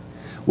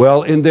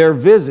 Well, in their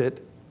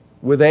visit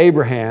with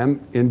Abraham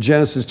in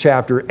Genesis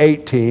chapter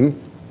 18,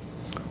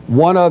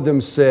 one of them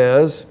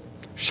says,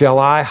 "Shall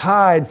I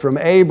hide from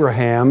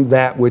Abraham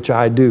that which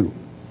I do?"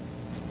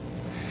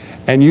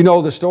 And you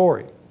know the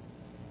story.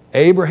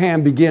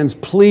 Abraham begins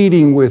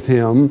pleading with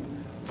him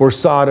for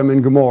Sodom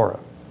and Gomorrah.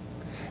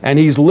 And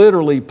he's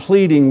literally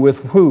pleading with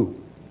who?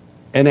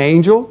 An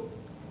angel?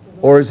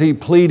 Or is he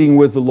pleading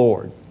with the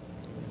Lord?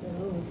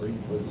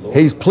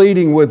 He's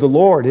pleading with the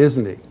Lord,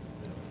 isn't he?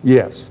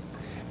 Yes.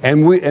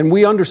 And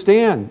we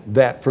understand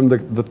that from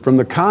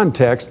the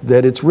context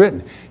that it's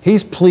written.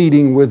 He's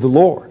pleading with the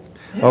Lord.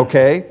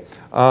 Okay?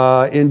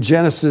 In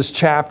Genesis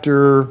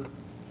chapter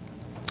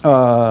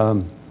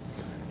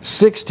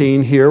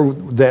 16 here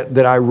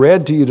that I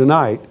read to you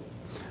tonight,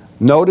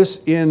 notice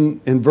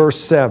in verse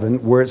 7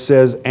 where it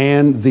says,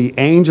 "And the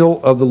angel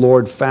of the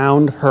Lord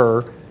found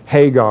her,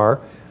 Hagar,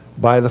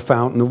 by the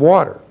fountain of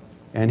water."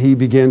 And he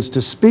begins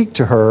to speak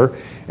to her.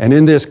 And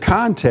in this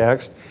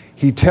context,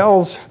 he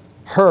tells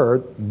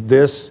her,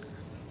 this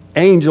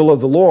angel of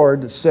the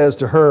Lord says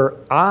to her,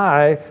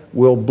 "I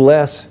will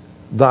bless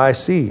thy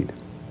seed."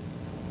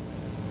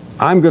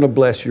 I'm going to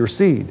bless your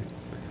seed.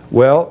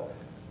 Well,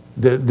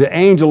 the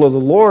angel of the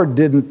Lord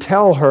didn't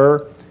tell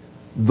her,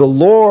 "The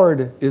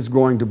Lord is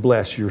going to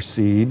bless your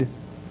seed."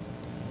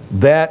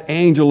 That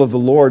angel of the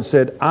Lord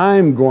said,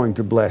 "I'm going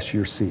to bless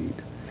your seed."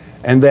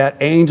 And that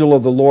angel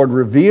of the Lord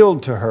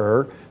revealed to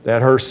her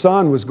that her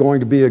son was going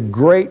to be a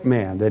great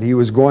man, that he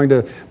was going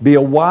to be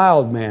a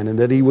wild man, and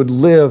that he would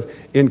live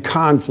in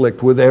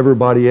conflict with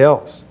everybody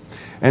else.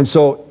 And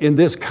so in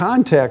this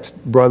context,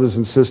 brothers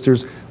and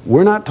sisters,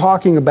 we're not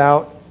talking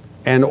about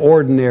an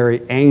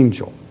ordinary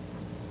angel.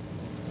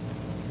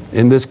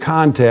 In this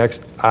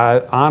context,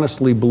 I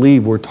honestly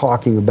believe we're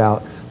talking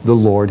about the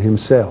Lord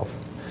himself.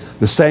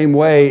 The same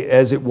way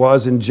as it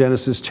was in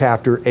Genesis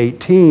chapter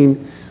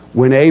 18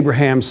 when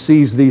Abraham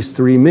sees these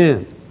 3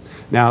 men.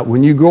 Now,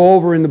 when you go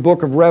over in the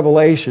book of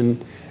Revelation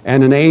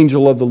and an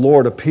angel of the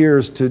Lord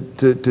appears to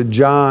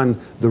John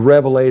the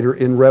Revelator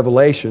in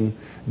Revelation,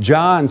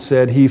 John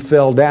said he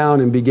fell down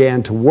and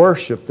began to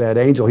worship that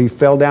angel. He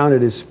fell down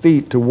at his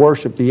feet to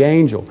worship the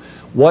angel.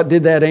 What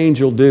did that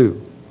angel do?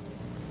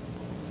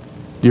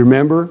 Do you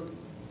remember?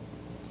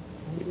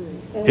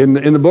 In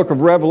the book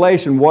of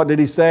Revelation, what did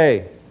he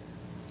say?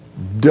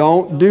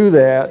 Don't do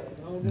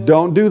that.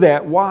 Don't do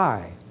that.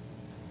 Why?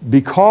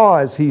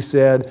 Because he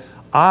said,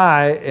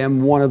 "I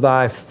am one of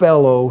thy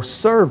fellow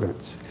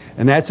servants."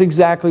 And that's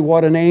exactly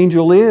what an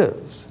angel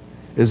is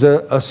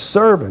a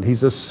servant.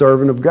 He's a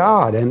servant of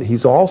God, and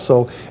he's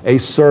also a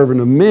servant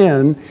of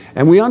men.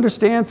 And we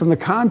understand from the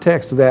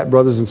context of that,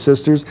 brothers and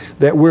sisters,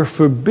 that we're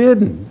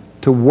forbidden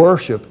to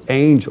worship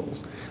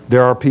angels.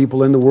 There are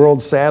people in the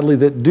world, sadly,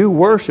 that do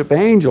worship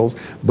angels,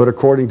 but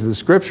according to the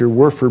Scripture,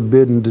 we're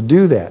forbidden to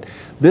do that.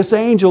 This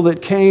angel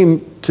that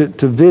came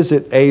to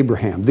visit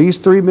Abraham, these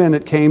 3 men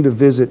that came to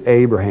visit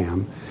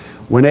Abraham,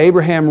 when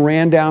Abraham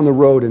ran down the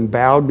road and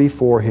bowed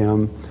before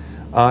him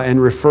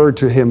and referred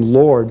to him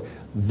Lord,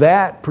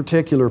 that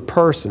particular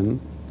person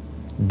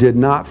did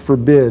not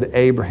forbid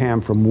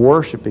Abraham from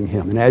worshiping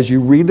him. And as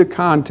you read the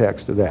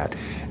context of that,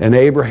 and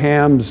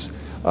Abraham's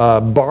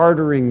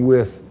bartering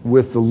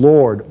with the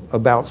Lord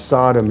about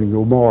Sodom and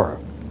Gomorrah,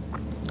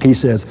 he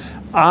says,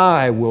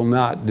 "I will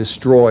not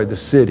destroy the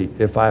city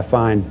if I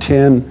find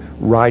 10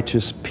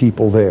 righteous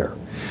people there."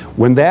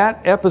 When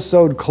that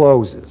episode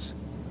closes,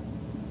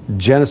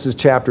 Genesis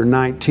chapter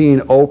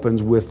 19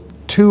 opens with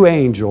 2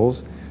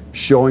 angels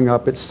showing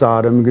up at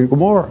Sodom and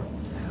Gomorrah.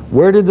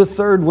 Where did the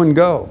 3rd one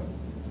go?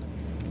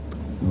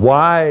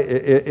 Why,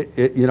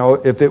 you know,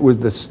 if it was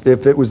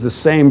the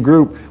same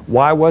group,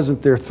 why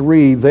wasn't there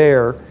 3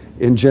 there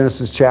in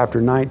Genesis chapter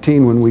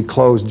 19 when we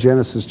closed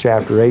Genesis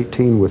chapter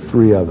 18 with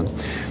 3 of them?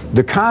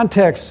 The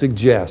context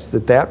suggests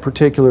that that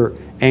particular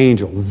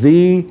angel,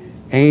 the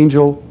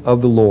angel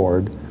of the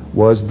Lord,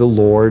 was the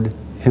Lord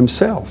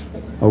himself.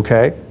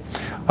 Okay?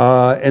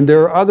 And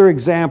there are other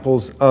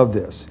examples of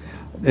this.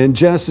 In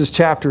Genesis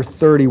chapter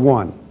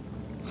 31,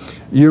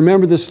 you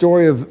remember the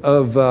story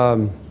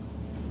of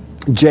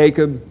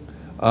Jacob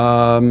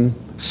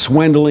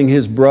swindling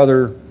his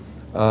brother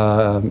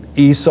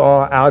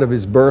Esau out of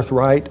his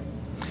birthright.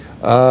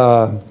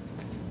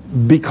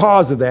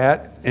 because of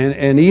that,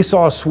 and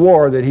Esau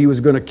swore that he was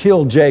going to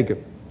kill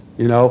Jacob,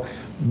 you know.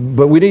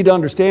 But we need to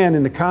understand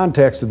in the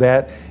context of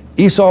that,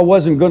 Esau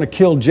wasn't going to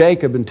kill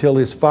Jacob until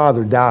his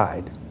father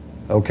died,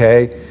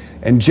 okay?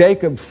 And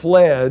Jacob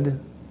fled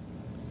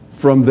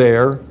from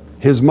there.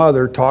 His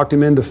mother talked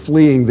him into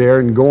fleeing there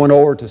and going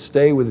over to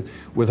stay with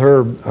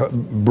her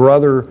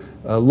brother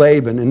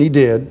Laban, and he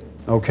did,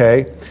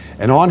 okay?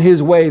 And on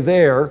his way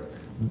there,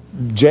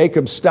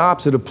 Jacob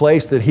stops at a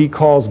place that he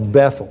calls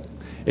Bethel.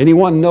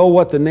 Anyone know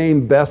what the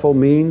name Bethel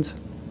means?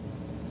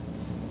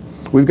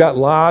 We've got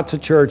lots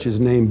of churches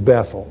named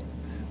Bethel.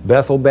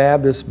 Bethel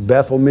Baptist,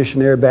 Bethel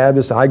Missionary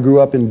Baptist. I grew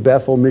up in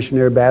Bethel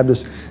Missionary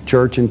Baptist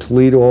Church in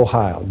Toledo,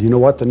 Ohio. Do you know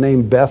what the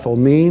name Bethel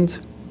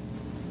means?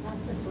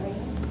 House of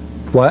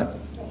bread. What?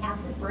 The house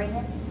of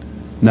bread.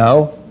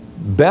 No.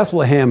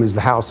 Bethlehem is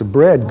the house of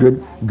bread.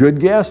 Good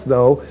guess,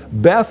 though.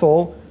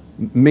 Bethel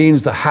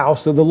means the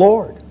house of the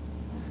Lord.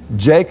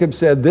 Jacob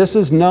said, this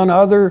is none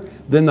other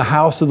than the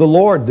house of the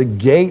Lord, the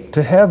gate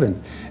to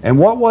heaven. And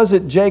what was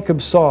it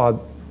Jacob saw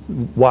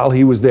while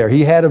he was there?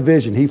 He had a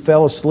vision. He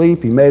fell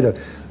asleep. He made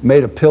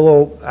a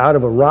pillow out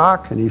of a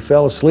rock, and he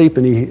fell asleep,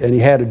 and he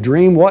had a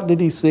dream. What did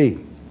he see?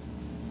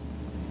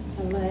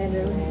 A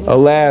ladder. A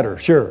ladder,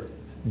 sure.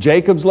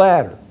 Jacob's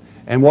ladder.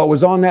 And what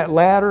was on that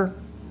ladder?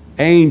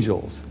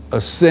 Angels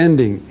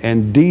ascending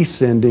and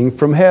descending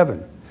from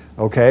heaven.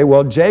 Okay,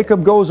 well,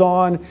 Jacob goes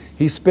on.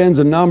 He spends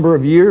a number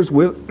of years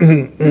with,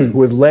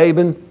 with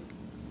Laban.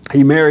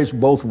 He marries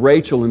both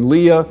Rachel and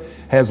Leah,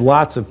 has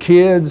lots of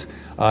kids.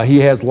 He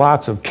has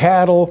lots of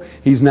cattle.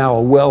 He's now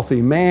a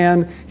wealthy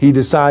man. He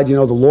decides, you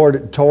know, the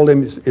Lord told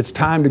him it's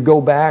time to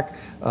go back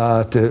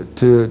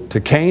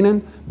to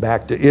Canaan,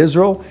 back to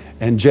Israel.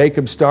 And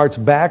Jacob starts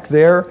back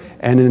there.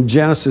 And in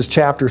Genesis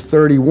chapter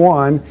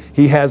 31,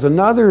 he has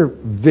another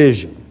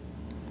vision.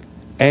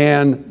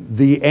 And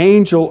the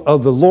angel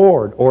of the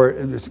Lord, or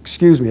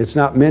excuse me, it's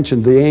not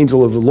mentioned the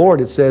angel of the Lord,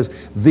 it says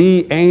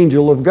the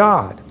angel of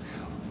God.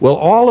 Well,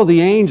 all of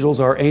the angels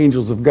are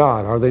angels of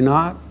God, are they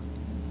not?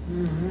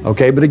 Mm-hmm.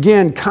 Okay, but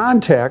again,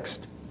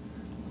 context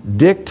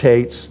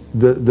dictates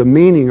the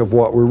meaning of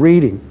what we're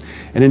reading.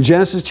 And in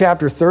Genesis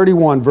chapter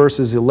 31,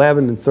 verses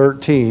 11 and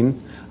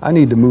 13, I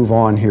need to move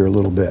on here a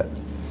little bit.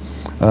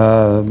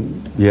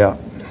 Yeah.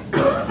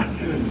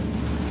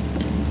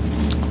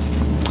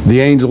 The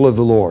angel of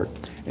the Lord.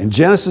 In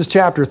Genesis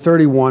chapter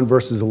 31,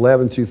 verses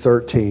 11 through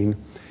 13,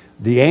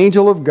 the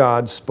angel of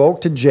God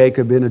spoke to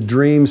Jacob in a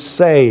dream,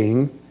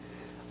 saying,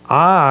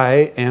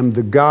 I am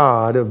the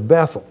God of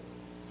Bethel,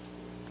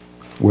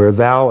 where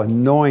thou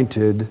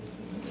anointed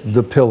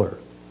the pillar.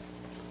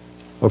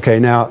 Okay,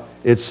 now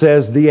it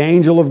says the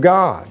angel of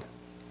God.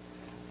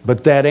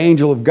 But that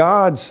angel of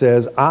God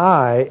says,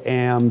 I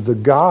am the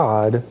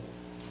God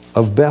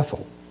of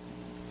Bethel.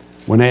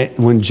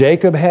 When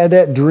Jacob had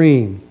that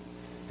dream,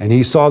 and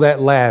he saw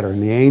that ladder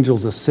and the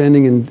angels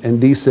ascending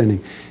and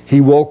descending, he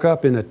woke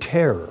up in a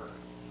terror.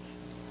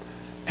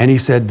 And he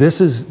said,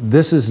 this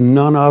is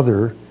none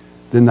other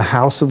than the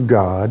house of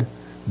God,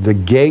 the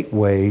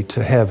gateway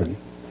to heaven.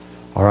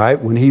 All right,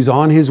 when he's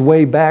on his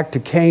way back to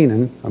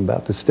Canaan, I'm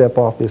about to step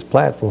off this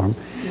platform.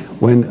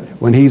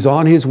 When he's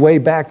on his way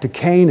back to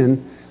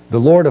Canaan, the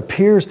Lord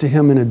appears to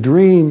him in a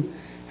dream,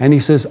 and he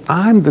says,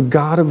 I'm the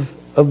God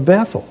of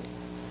Bethel.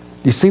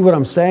 You see what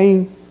I'm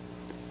saying?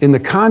 In the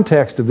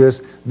context of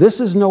this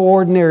is no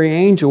ordinary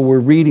angel we're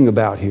reading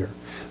about here.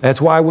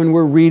 That's why when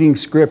we're reading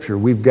Scripture,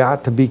 we've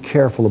got to be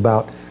careful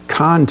about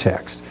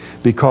context.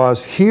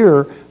 Because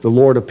here, the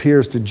Lord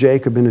appears to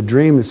Jacob in a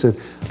dream and said,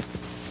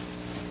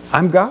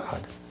 I'm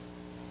God.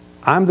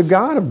 I'm the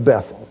God of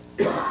Bethel.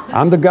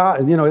 I'm the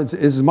God, you know, it's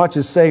as much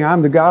as saying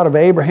I'm the God of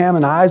Abraham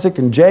and Isaac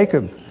and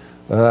Jacob.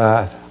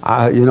 I'm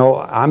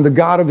the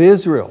God of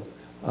Israel.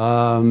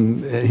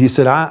 He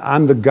said,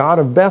 I'm the God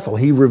of Bethel.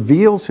 He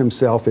reveals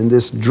himself in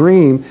this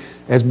dream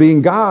as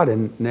being God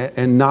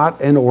and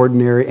not an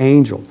ordinary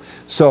angel.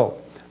 So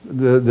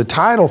the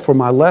title for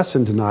my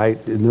lesson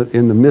tonight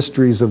in the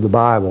mysteries of the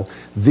Bible,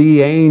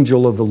 The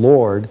Angel of the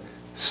Lord,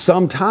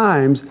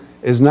 sometimes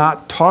is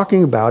not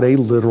talking about a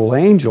literal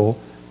angel,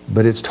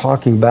 but it's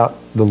talking about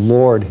the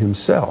Lord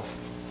himself.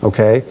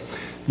 Okay?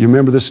 You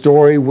remember the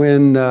story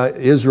when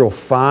Israel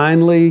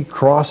finally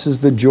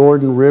crosses the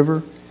Jordan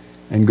River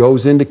and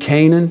goes into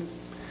Canaan?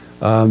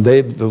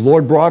 The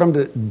Lord brought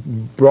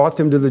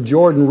them to the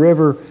Jordan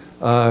River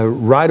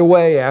right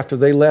away after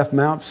they left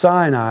Mount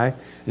Sinai.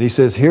 And he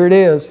says, here it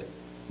is.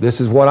 This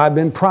is what I've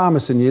been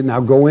promising you. Now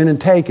go in and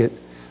take it.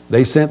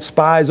 They sent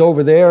spies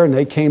over there and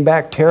they came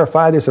back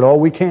terrified. They said, oh,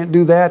 we can't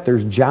do that.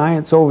 There's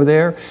giants over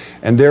there.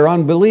 And their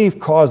unbelief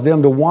caused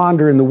them to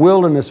wander in the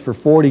wilderness for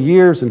 40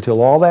 years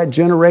until all that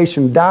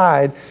generation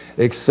died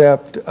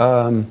except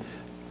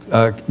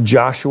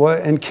Joshua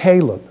and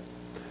Caleb.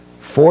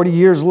 40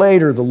 years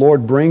later, the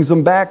Lord brings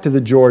them back to the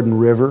Jordan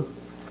River.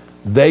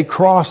 They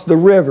cross the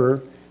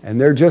river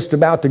and they're just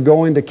about to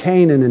go into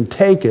Canaan and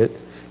take it,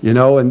 you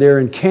know, and they're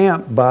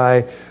encamped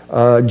by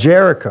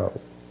Jericho.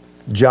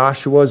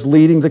 Joshua's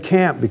leading the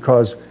camp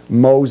because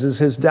Moses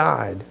has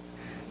died.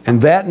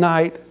 And that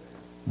night,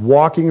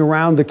 walking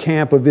around the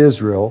camp of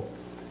Israel,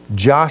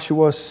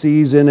 Joshua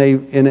sees in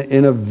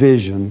a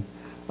vision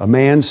a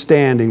man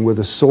standing with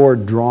a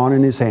sword drawn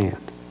in his hand.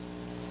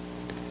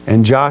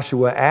 And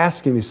Joshua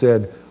asked him, he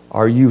said,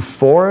 "Are you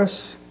for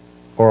us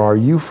or are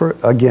you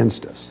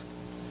against us?"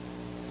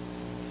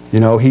 You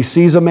know, he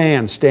sees a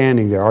man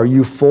standing there. "Are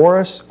you for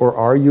us or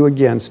are you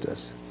against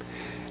us?"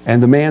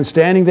 And the man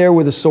standing there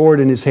with a sword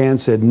in his hand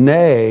said,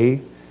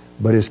 "Nay,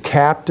 but as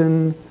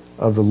captain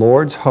of the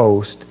Lord's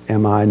host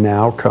am I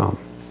now come."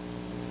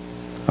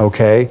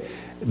 Okay?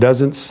 It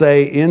doesn't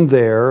say in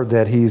there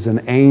that he's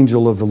an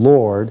angel of the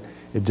Lord.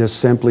 It just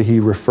simply, he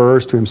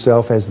refers to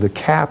himself as the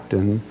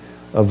captain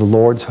of the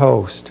Lord's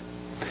host.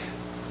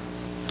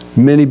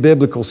 Many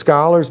biblical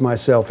scholars,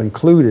 myself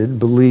included,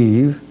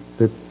 believe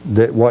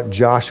that what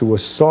Joshua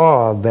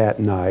saw that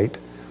night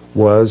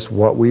was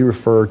what we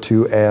refer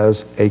to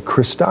as a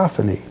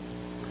Christophany,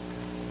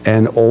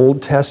 an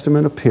Old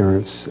Testament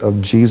appearance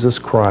of Jesus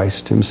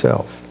Christ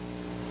himself.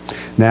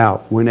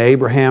 Now, when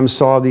Abraham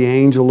saw the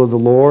angel of the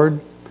Lord,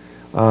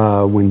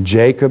 when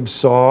Jacob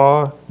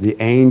saw the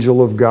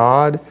angel of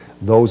God,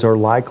 those are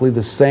likely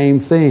the same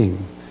thing.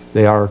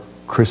 They are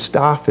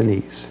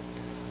Christophanies,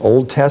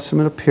 Old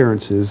Testament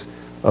appearances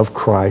of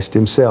Christ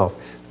himself.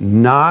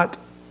 Not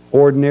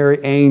ordinary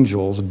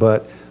angels,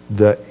 but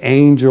the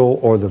angel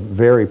or the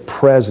very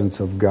presence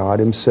of God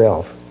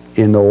himself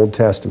in the Old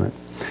Testament.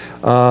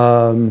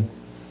 The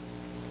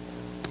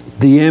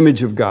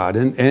image of God.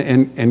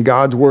 And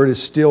God's word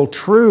is still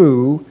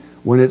true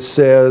when it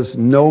says,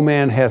 "No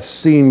man hath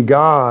seen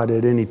God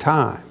at any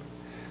time."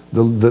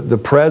 The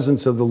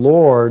presence of the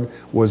Lord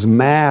was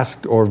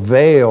masked or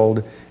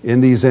veiled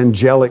in these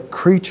angelic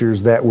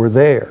creatures that were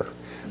there.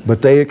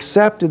 But they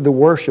accepted the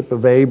worship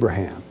of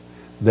Abraham.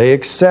 They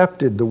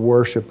accepted the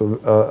worship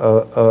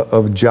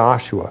of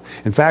Joshua.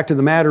 In fact,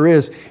 the matter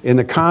is, in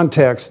the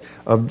context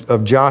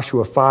of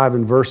Joshua 5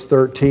 and verse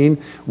 13,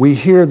 we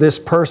hear this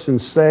person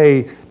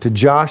say to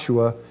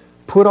Joshua,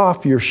 "Put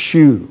off your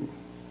shoe,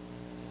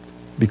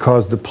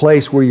 because the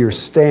place where you're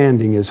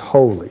standing is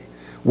holy."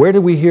 Where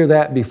did we hear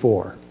that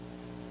before?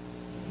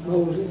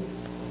 Moses,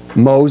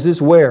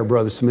 Moses, where,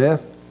 Brother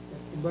Smith?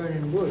 the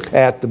burning bush.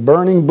 At the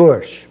burning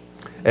bush.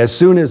 As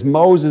soon as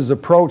Moses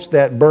approached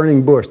that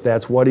burning bush,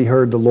 that's what he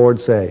heard the Lord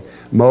say.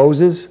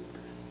 "Moses,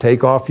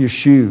 take off your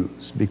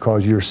shoes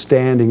because you're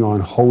standing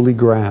on holy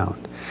ground."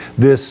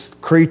 This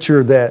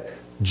creature that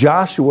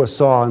Joshua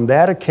saw on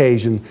that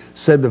occasion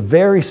said the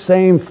very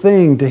same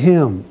thing to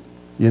him,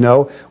 you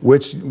know,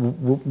 which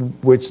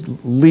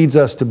leads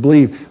us to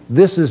believe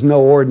this is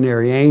no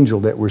ordinary angel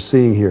that we're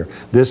seeing here.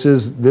 This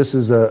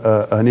is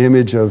an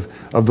image of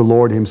the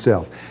Lord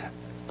himself.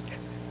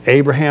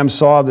 Abraham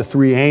saw the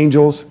three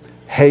angels.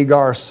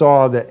 Hagar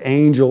saw the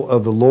angel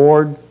of the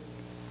Lord.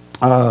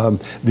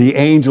 The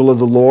angel of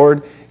the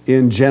Lord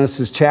in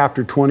Genesis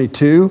chapter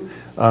 22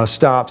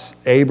 stops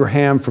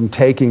Abraham from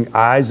taking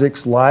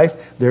Isaac's life.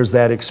 There's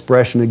that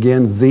expression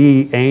again,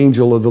 the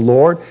angel of the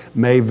Lord.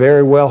 May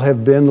very well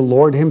have been the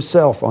Lord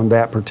himself on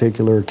that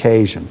particular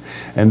occasion.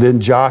 And then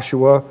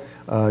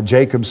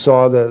Jacob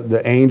saw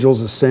the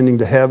angels ascending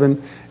to heaven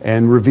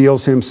and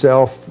reveals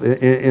himself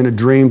in a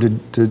dream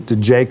to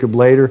Jacob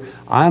later.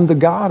 "I'm the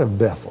God of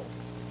Bethel.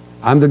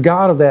 I'm the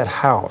God of that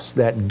house,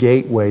 that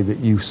gateway that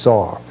you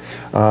saw."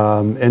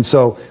 And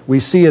so we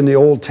see in the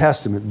Old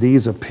Testament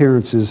these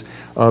appearances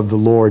of the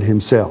Lord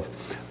himself.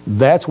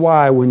 That's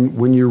why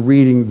when you're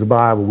reading the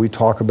Bible, we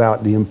talk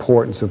about the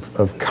importance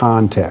of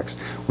context.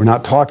 We're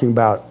not talking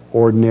about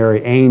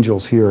ordinary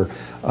angels here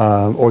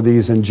or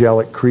these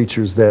angelic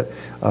creatures that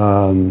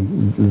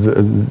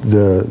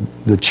the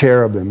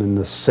cherubim and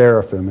the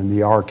seraphim and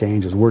the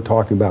archangels. We're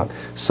talking about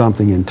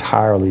something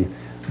entirely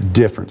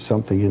different,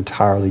 something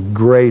entirely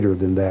greater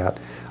than that.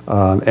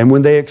 And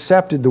when they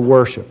accepted the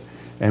worship,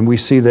 and we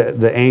see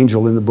the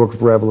angel in the book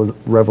of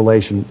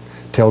Revelation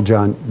tell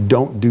John,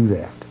 "Don't do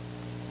that.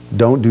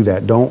 Don't do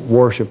that. Don't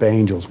worship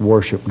angels,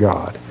 worship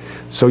God."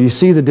 So you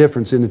see the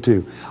difference in the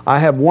two. I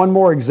have one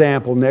more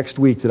example next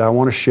week that I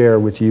want to share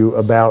with you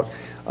about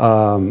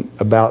the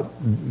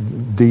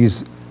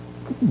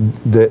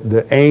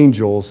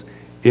angels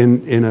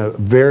in a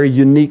very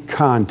unique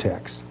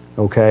context.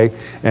 Okay?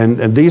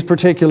 And these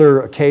particular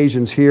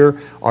occasions here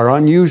are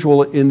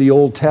unusual in the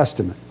Old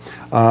Testament.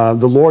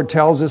 The Lord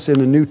tells us in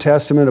the New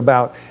Testament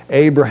about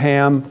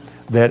Abraham,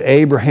 that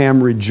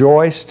Abraham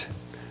rejoiced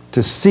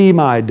to see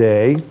my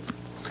day.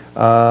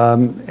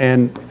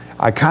 And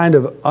I kind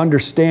of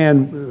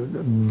understand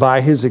by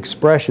his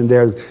expression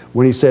there,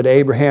 when he said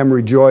Abraham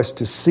rejoiced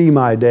to see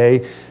my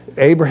day,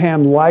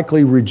 Abraham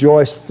likely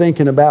rejoiced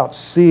thinking about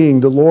seeing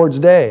the Lord's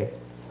day,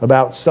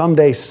 about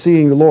someday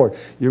seeing the Lord.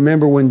 You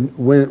remember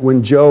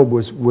when Job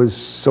was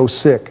so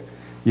sick,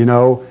 you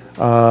know,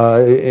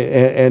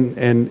 and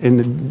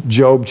in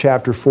Job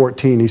chapter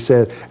 14, he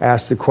said,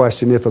 asked the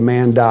question, "If a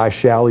man die,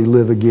 shall he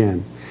live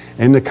again?"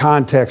 In the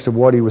context of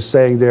what he was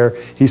saying there,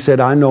 he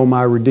said, "I know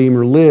my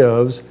Redeemer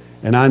lives,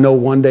 and I know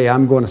one day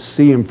I'm going to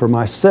see him for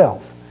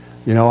myself."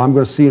 You know, I'm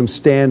going to see him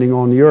standing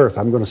on the earth.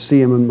 I'm going to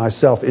see him in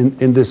myself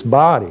in this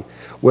body.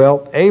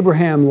 Well,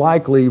 Abraham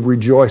likely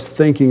rejoiced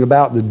thinking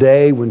about the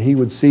day when he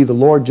would see the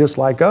Lord just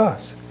like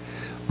us.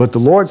 But the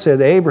Lord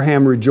said,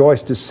 Abraham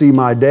rejoiced to see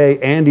my day,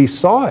 and he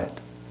saw it.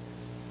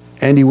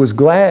 And he was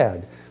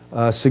glad,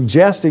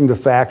 suggesting the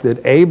fact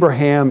that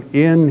Abraham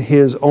in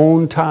his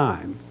own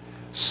time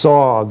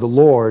saw the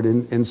Lord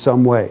in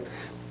some way.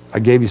 I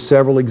gave you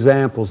several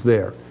examples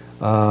there.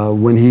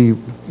 When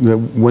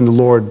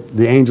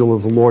the angel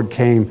of the Lord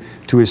came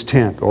to his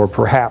tent, or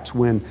perhaps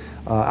when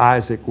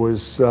Isaac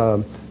was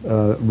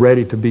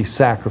ready to be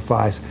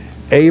sacrificed,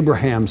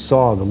 Abraham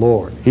saw the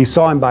Lord. He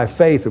saw him by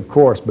faith, of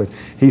course, but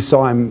he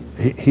saw him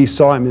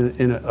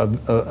in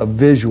a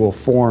visual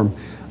form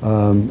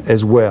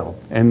as well,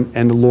 and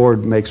the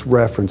Lord makes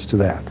reference to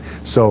that.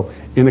 So,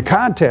 in the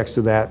context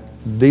of that,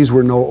 these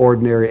were no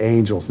ordinary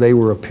angels. They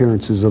were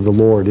appearances of the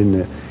Lord in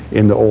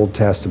the Old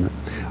Testament.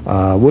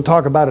 We'll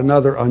talk about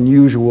another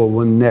unusual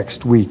one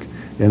next week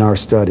in our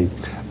study.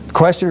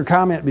 Question or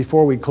comment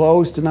before we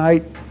close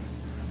tonight?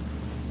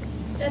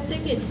 I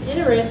think it's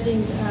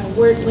interesting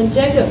when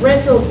Jacob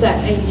wrestles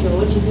that angel,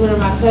 which is one of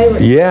my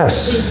favorites.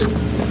 Yes.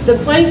 The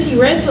place he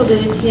wrestled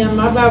at him,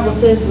 my Bible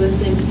says,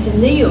 was in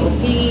Peniel,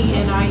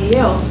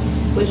 P-E-N-I-E-L,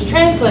 which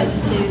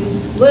translates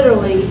to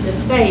literally the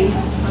face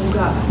of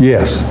God.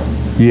 Yes.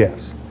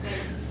 Yes.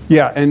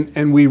 Yeah,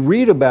 and we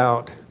read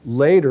about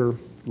later,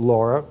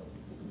 Laura,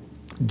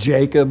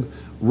 Jacob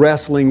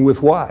wrestling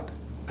with what?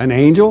 An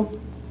angel?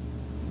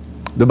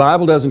 The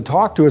Bible doesn't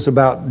talk to us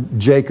about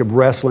Jacob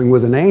wrestling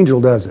with an angel,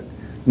 does it?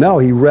 No,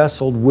 he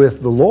wrestled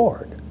with the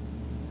Lord.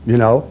 You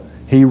know,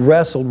 he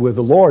wrestled with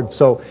the Lord.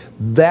 So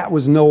that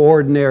was no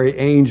ordinary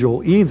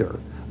angel either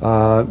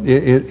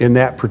in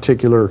that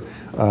particular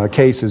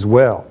case as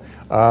well.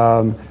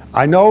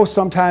 I know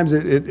sometimes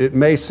it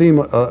may seem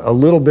a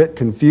little bit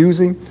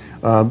confusing,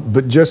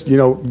 but just, you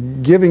know,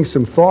 giving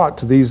some thought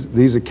to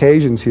these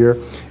occasions here,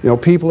 you know,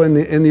 people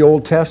in the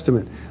Old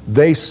Testament,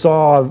 they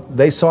saw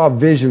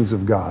visions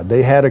of God.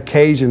 They had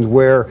occasions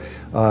where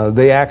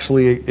they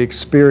actually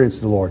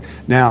experienced the Lord.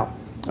 Now,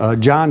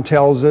 John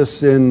tells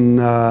us in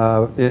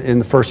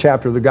the first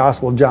chapter of the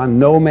Gospel of John,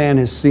 no man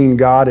has seen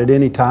God at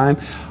any time.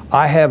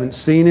 I haven't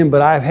seen him,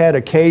 but I've had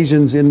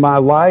occasions in my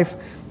life,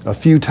 a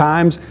few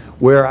times,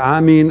 where, I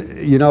mean,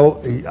 you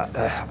know,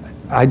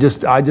 I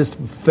just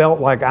felt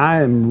like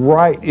I am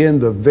right in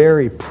the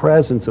very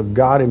presence of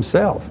God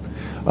himself.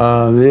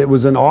 It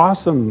was an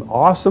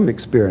awesome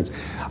experience.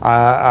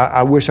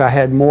 I wish I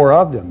had more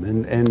of them,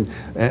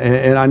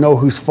 and I know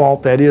whose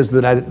fault that is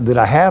that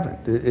I haven't.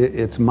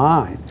 It's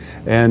mine.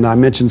 And I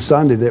mentioned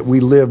Sunday that we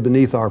live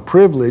beneath our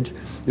privilege.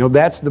 You know,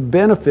 that's the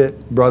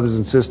benefit, brothers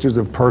and sisters,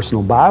 of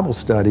personal Bible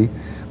study,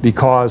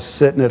 because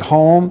sitting at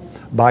home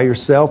by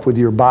yourself with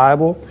your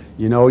Bible,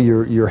 you know,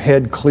 your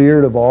head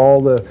cleared of all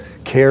the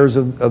cares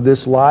of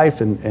this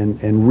life,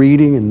 and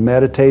reading and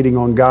meditating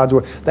on God's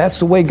Word. That's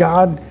the way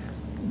God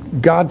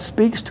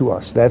speaks to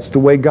us. That's the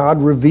way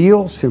God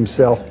reveals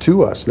himself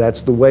to us.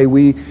 That's the way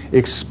we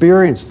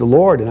experience the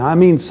Lord. And I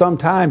mean,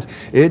 sometimes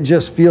it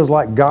just feels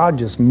like God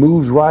just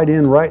moves right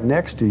in, right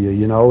next to you,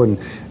 you know,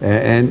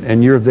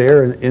 and you're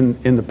there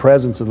in the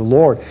presence of the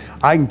Lord.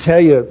 I can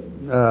tell you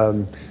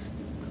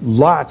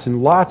lots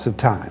and lots of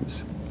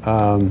times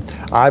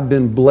I've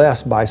been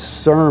blessed by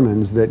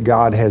sermons that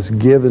God has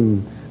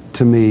given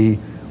to me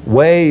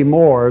way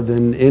more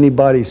than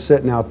anybody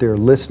sitting out there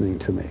listening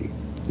to me,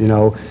 you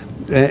know.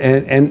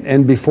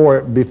 And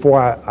before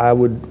I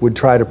would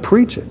try to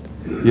preach it,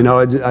 you know,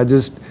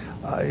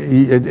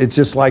 it's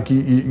just like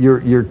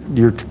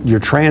you're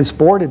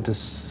transported to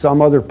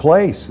some other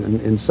place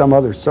in some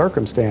other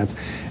circumstance.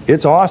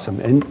 It's awesome,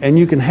 and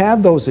you can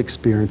have those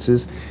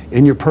experiences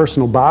in your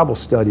personal Bible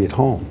study at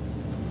home.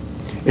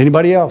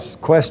 Anybody else?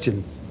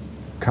 Question,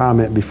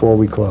 comment before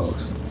we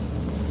close?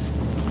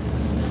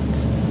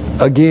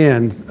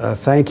 Again,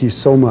 thank you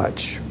so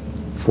much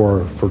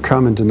for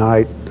coming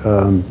tonight.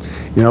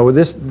 You know,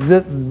 this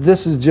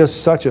is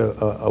just such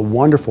a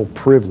wonderful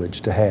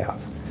privilege to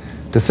have.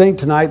 To think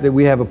tonight that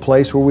we have a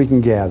place where we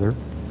can gather,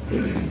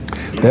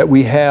 that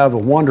we have a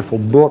wonderful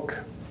book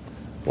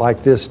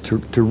like this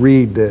to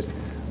read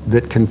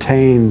that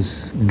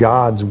contains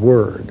God's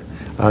Word.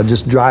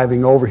 Just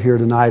driving over here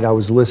tonight, I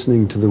was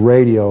listening to the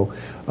radio,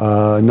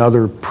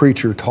 another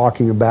preacher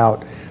talking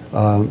about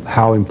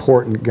how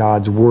important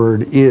God's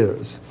Word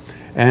is.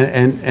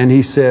 And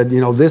he said, you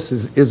know, this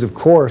is of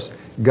course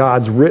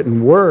God's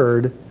written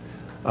Word,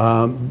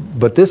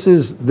 but this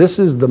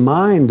is the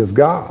mind of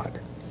God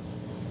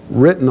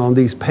written on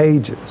these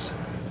pages,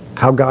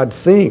 how God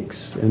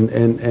thinks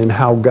and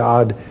how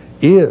God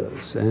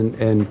is,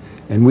 and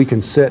we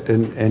can sit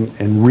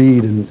and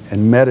read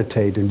and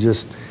meditate and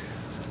just,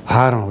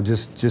 I don't know,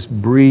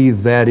 just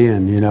breathe that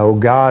in. You know,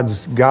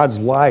 God's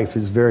life,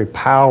 His very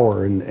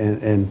power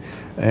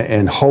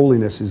and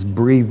holiness is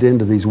breathed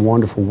into these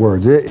wonderful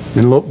words.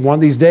 And look, one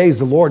of these days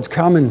the Lord's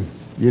coming,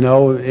 you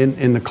know,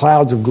 in the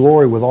clouds of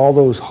glory with all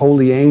those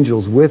holy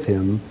angels with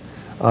Him.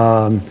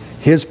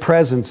 His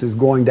presence is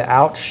going to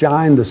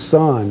outshine the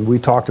sun. We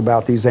talked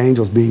about these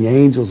angels being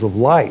angels of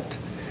light.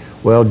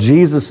 Well,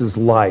 Jesus'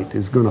 light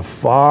is going to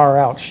far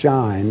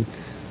outshine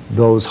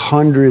those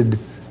 100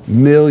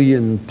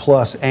 million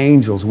plus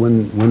angels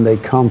when they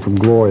come from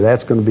glory.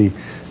 That's going to be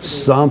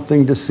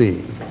something to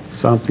see,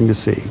 something to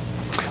see.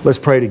 Let's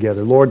pray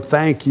together. Lord,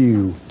 thank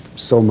you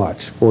so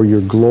much for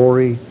your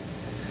glory,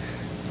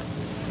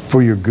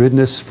 for your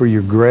goodness, for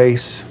your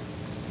grace.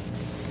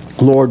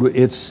 Lord,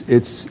 it's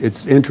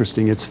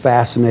interesting, it's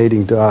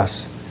fascinating to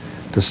us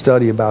to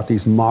study about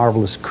these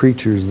marvelous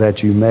creatures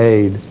that you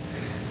made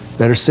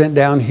that are sent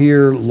down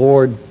here,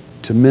 Lord,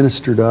 to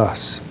minister to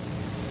us,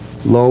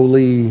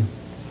 lowly,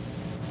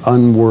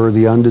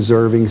 unworthy,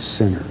 undeserving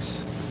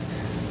sinners,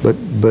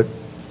 but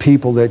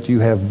people that you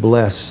have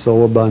blessed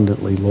so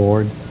abundantly,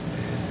 Lord.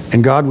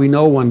 And God, we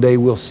know one day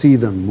we'll see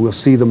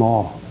them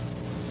all,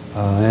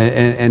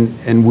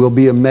 and we'll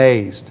be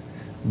amazed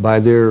by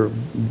their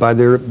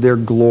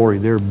glory,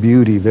 their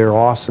beauty, their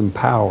awesome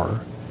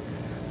power.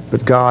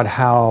 But God,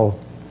 how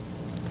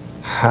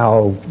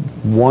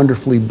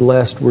wonderfully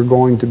blessed we're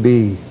going to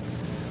be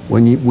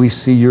when we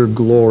see your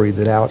glory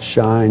that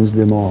outshines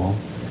them all.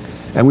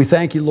 And we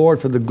thank you, Lord,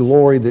 for the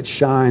glory that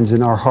shines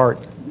in our heart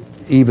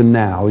even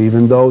now,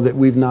 even though that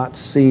we've not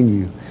seen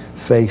you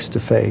face to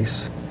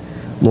face.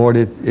 Lord,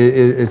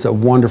 it's a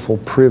wonderful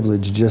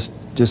privilege just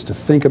to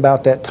think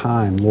about that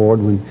time, Lord,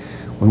 when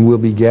we'll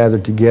be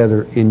gathered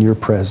together in your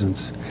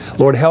presence.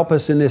 Lord, help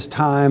us in this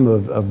time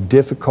of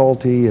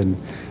difficulty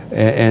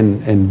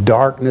and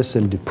darkness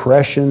and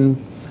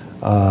depression.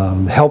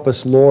 Help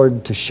us,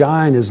 Lord, to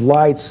shine as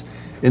lights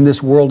in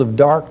this world of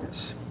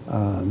darkness.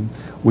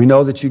 We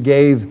know that you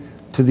gave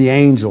to the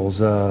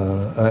angels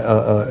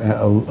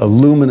a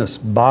luminous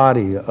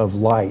body of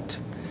light.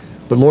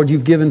 But Lord,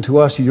 you've given to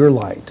us your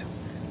light.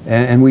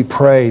 And we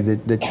pray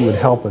that you would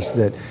help us,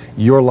 that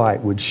your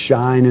light would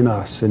shine in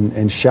us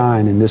and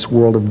shine in this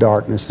world of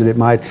darkness, that it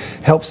might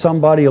help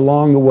somebody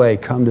along the way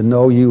come to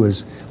know you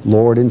as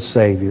Lord and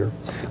Savior.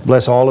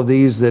 Bless all of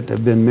these that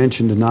have been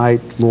mentioned tonight,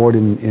 Lord,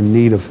 in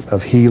need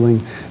of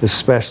healing,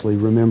 especially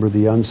remember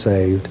the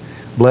unsaved.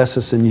 Bless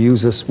us and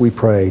use us, we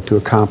pray, to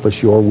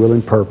accomplish your will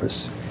and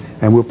purpose.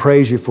 And we'll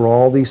praise you for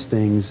all these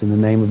things. In the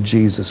name of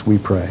Jesus, we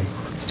pray.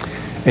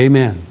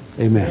 Amen.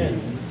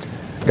 Amen.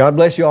 God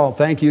bless you all.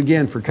 Thank you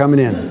again for coming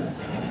in.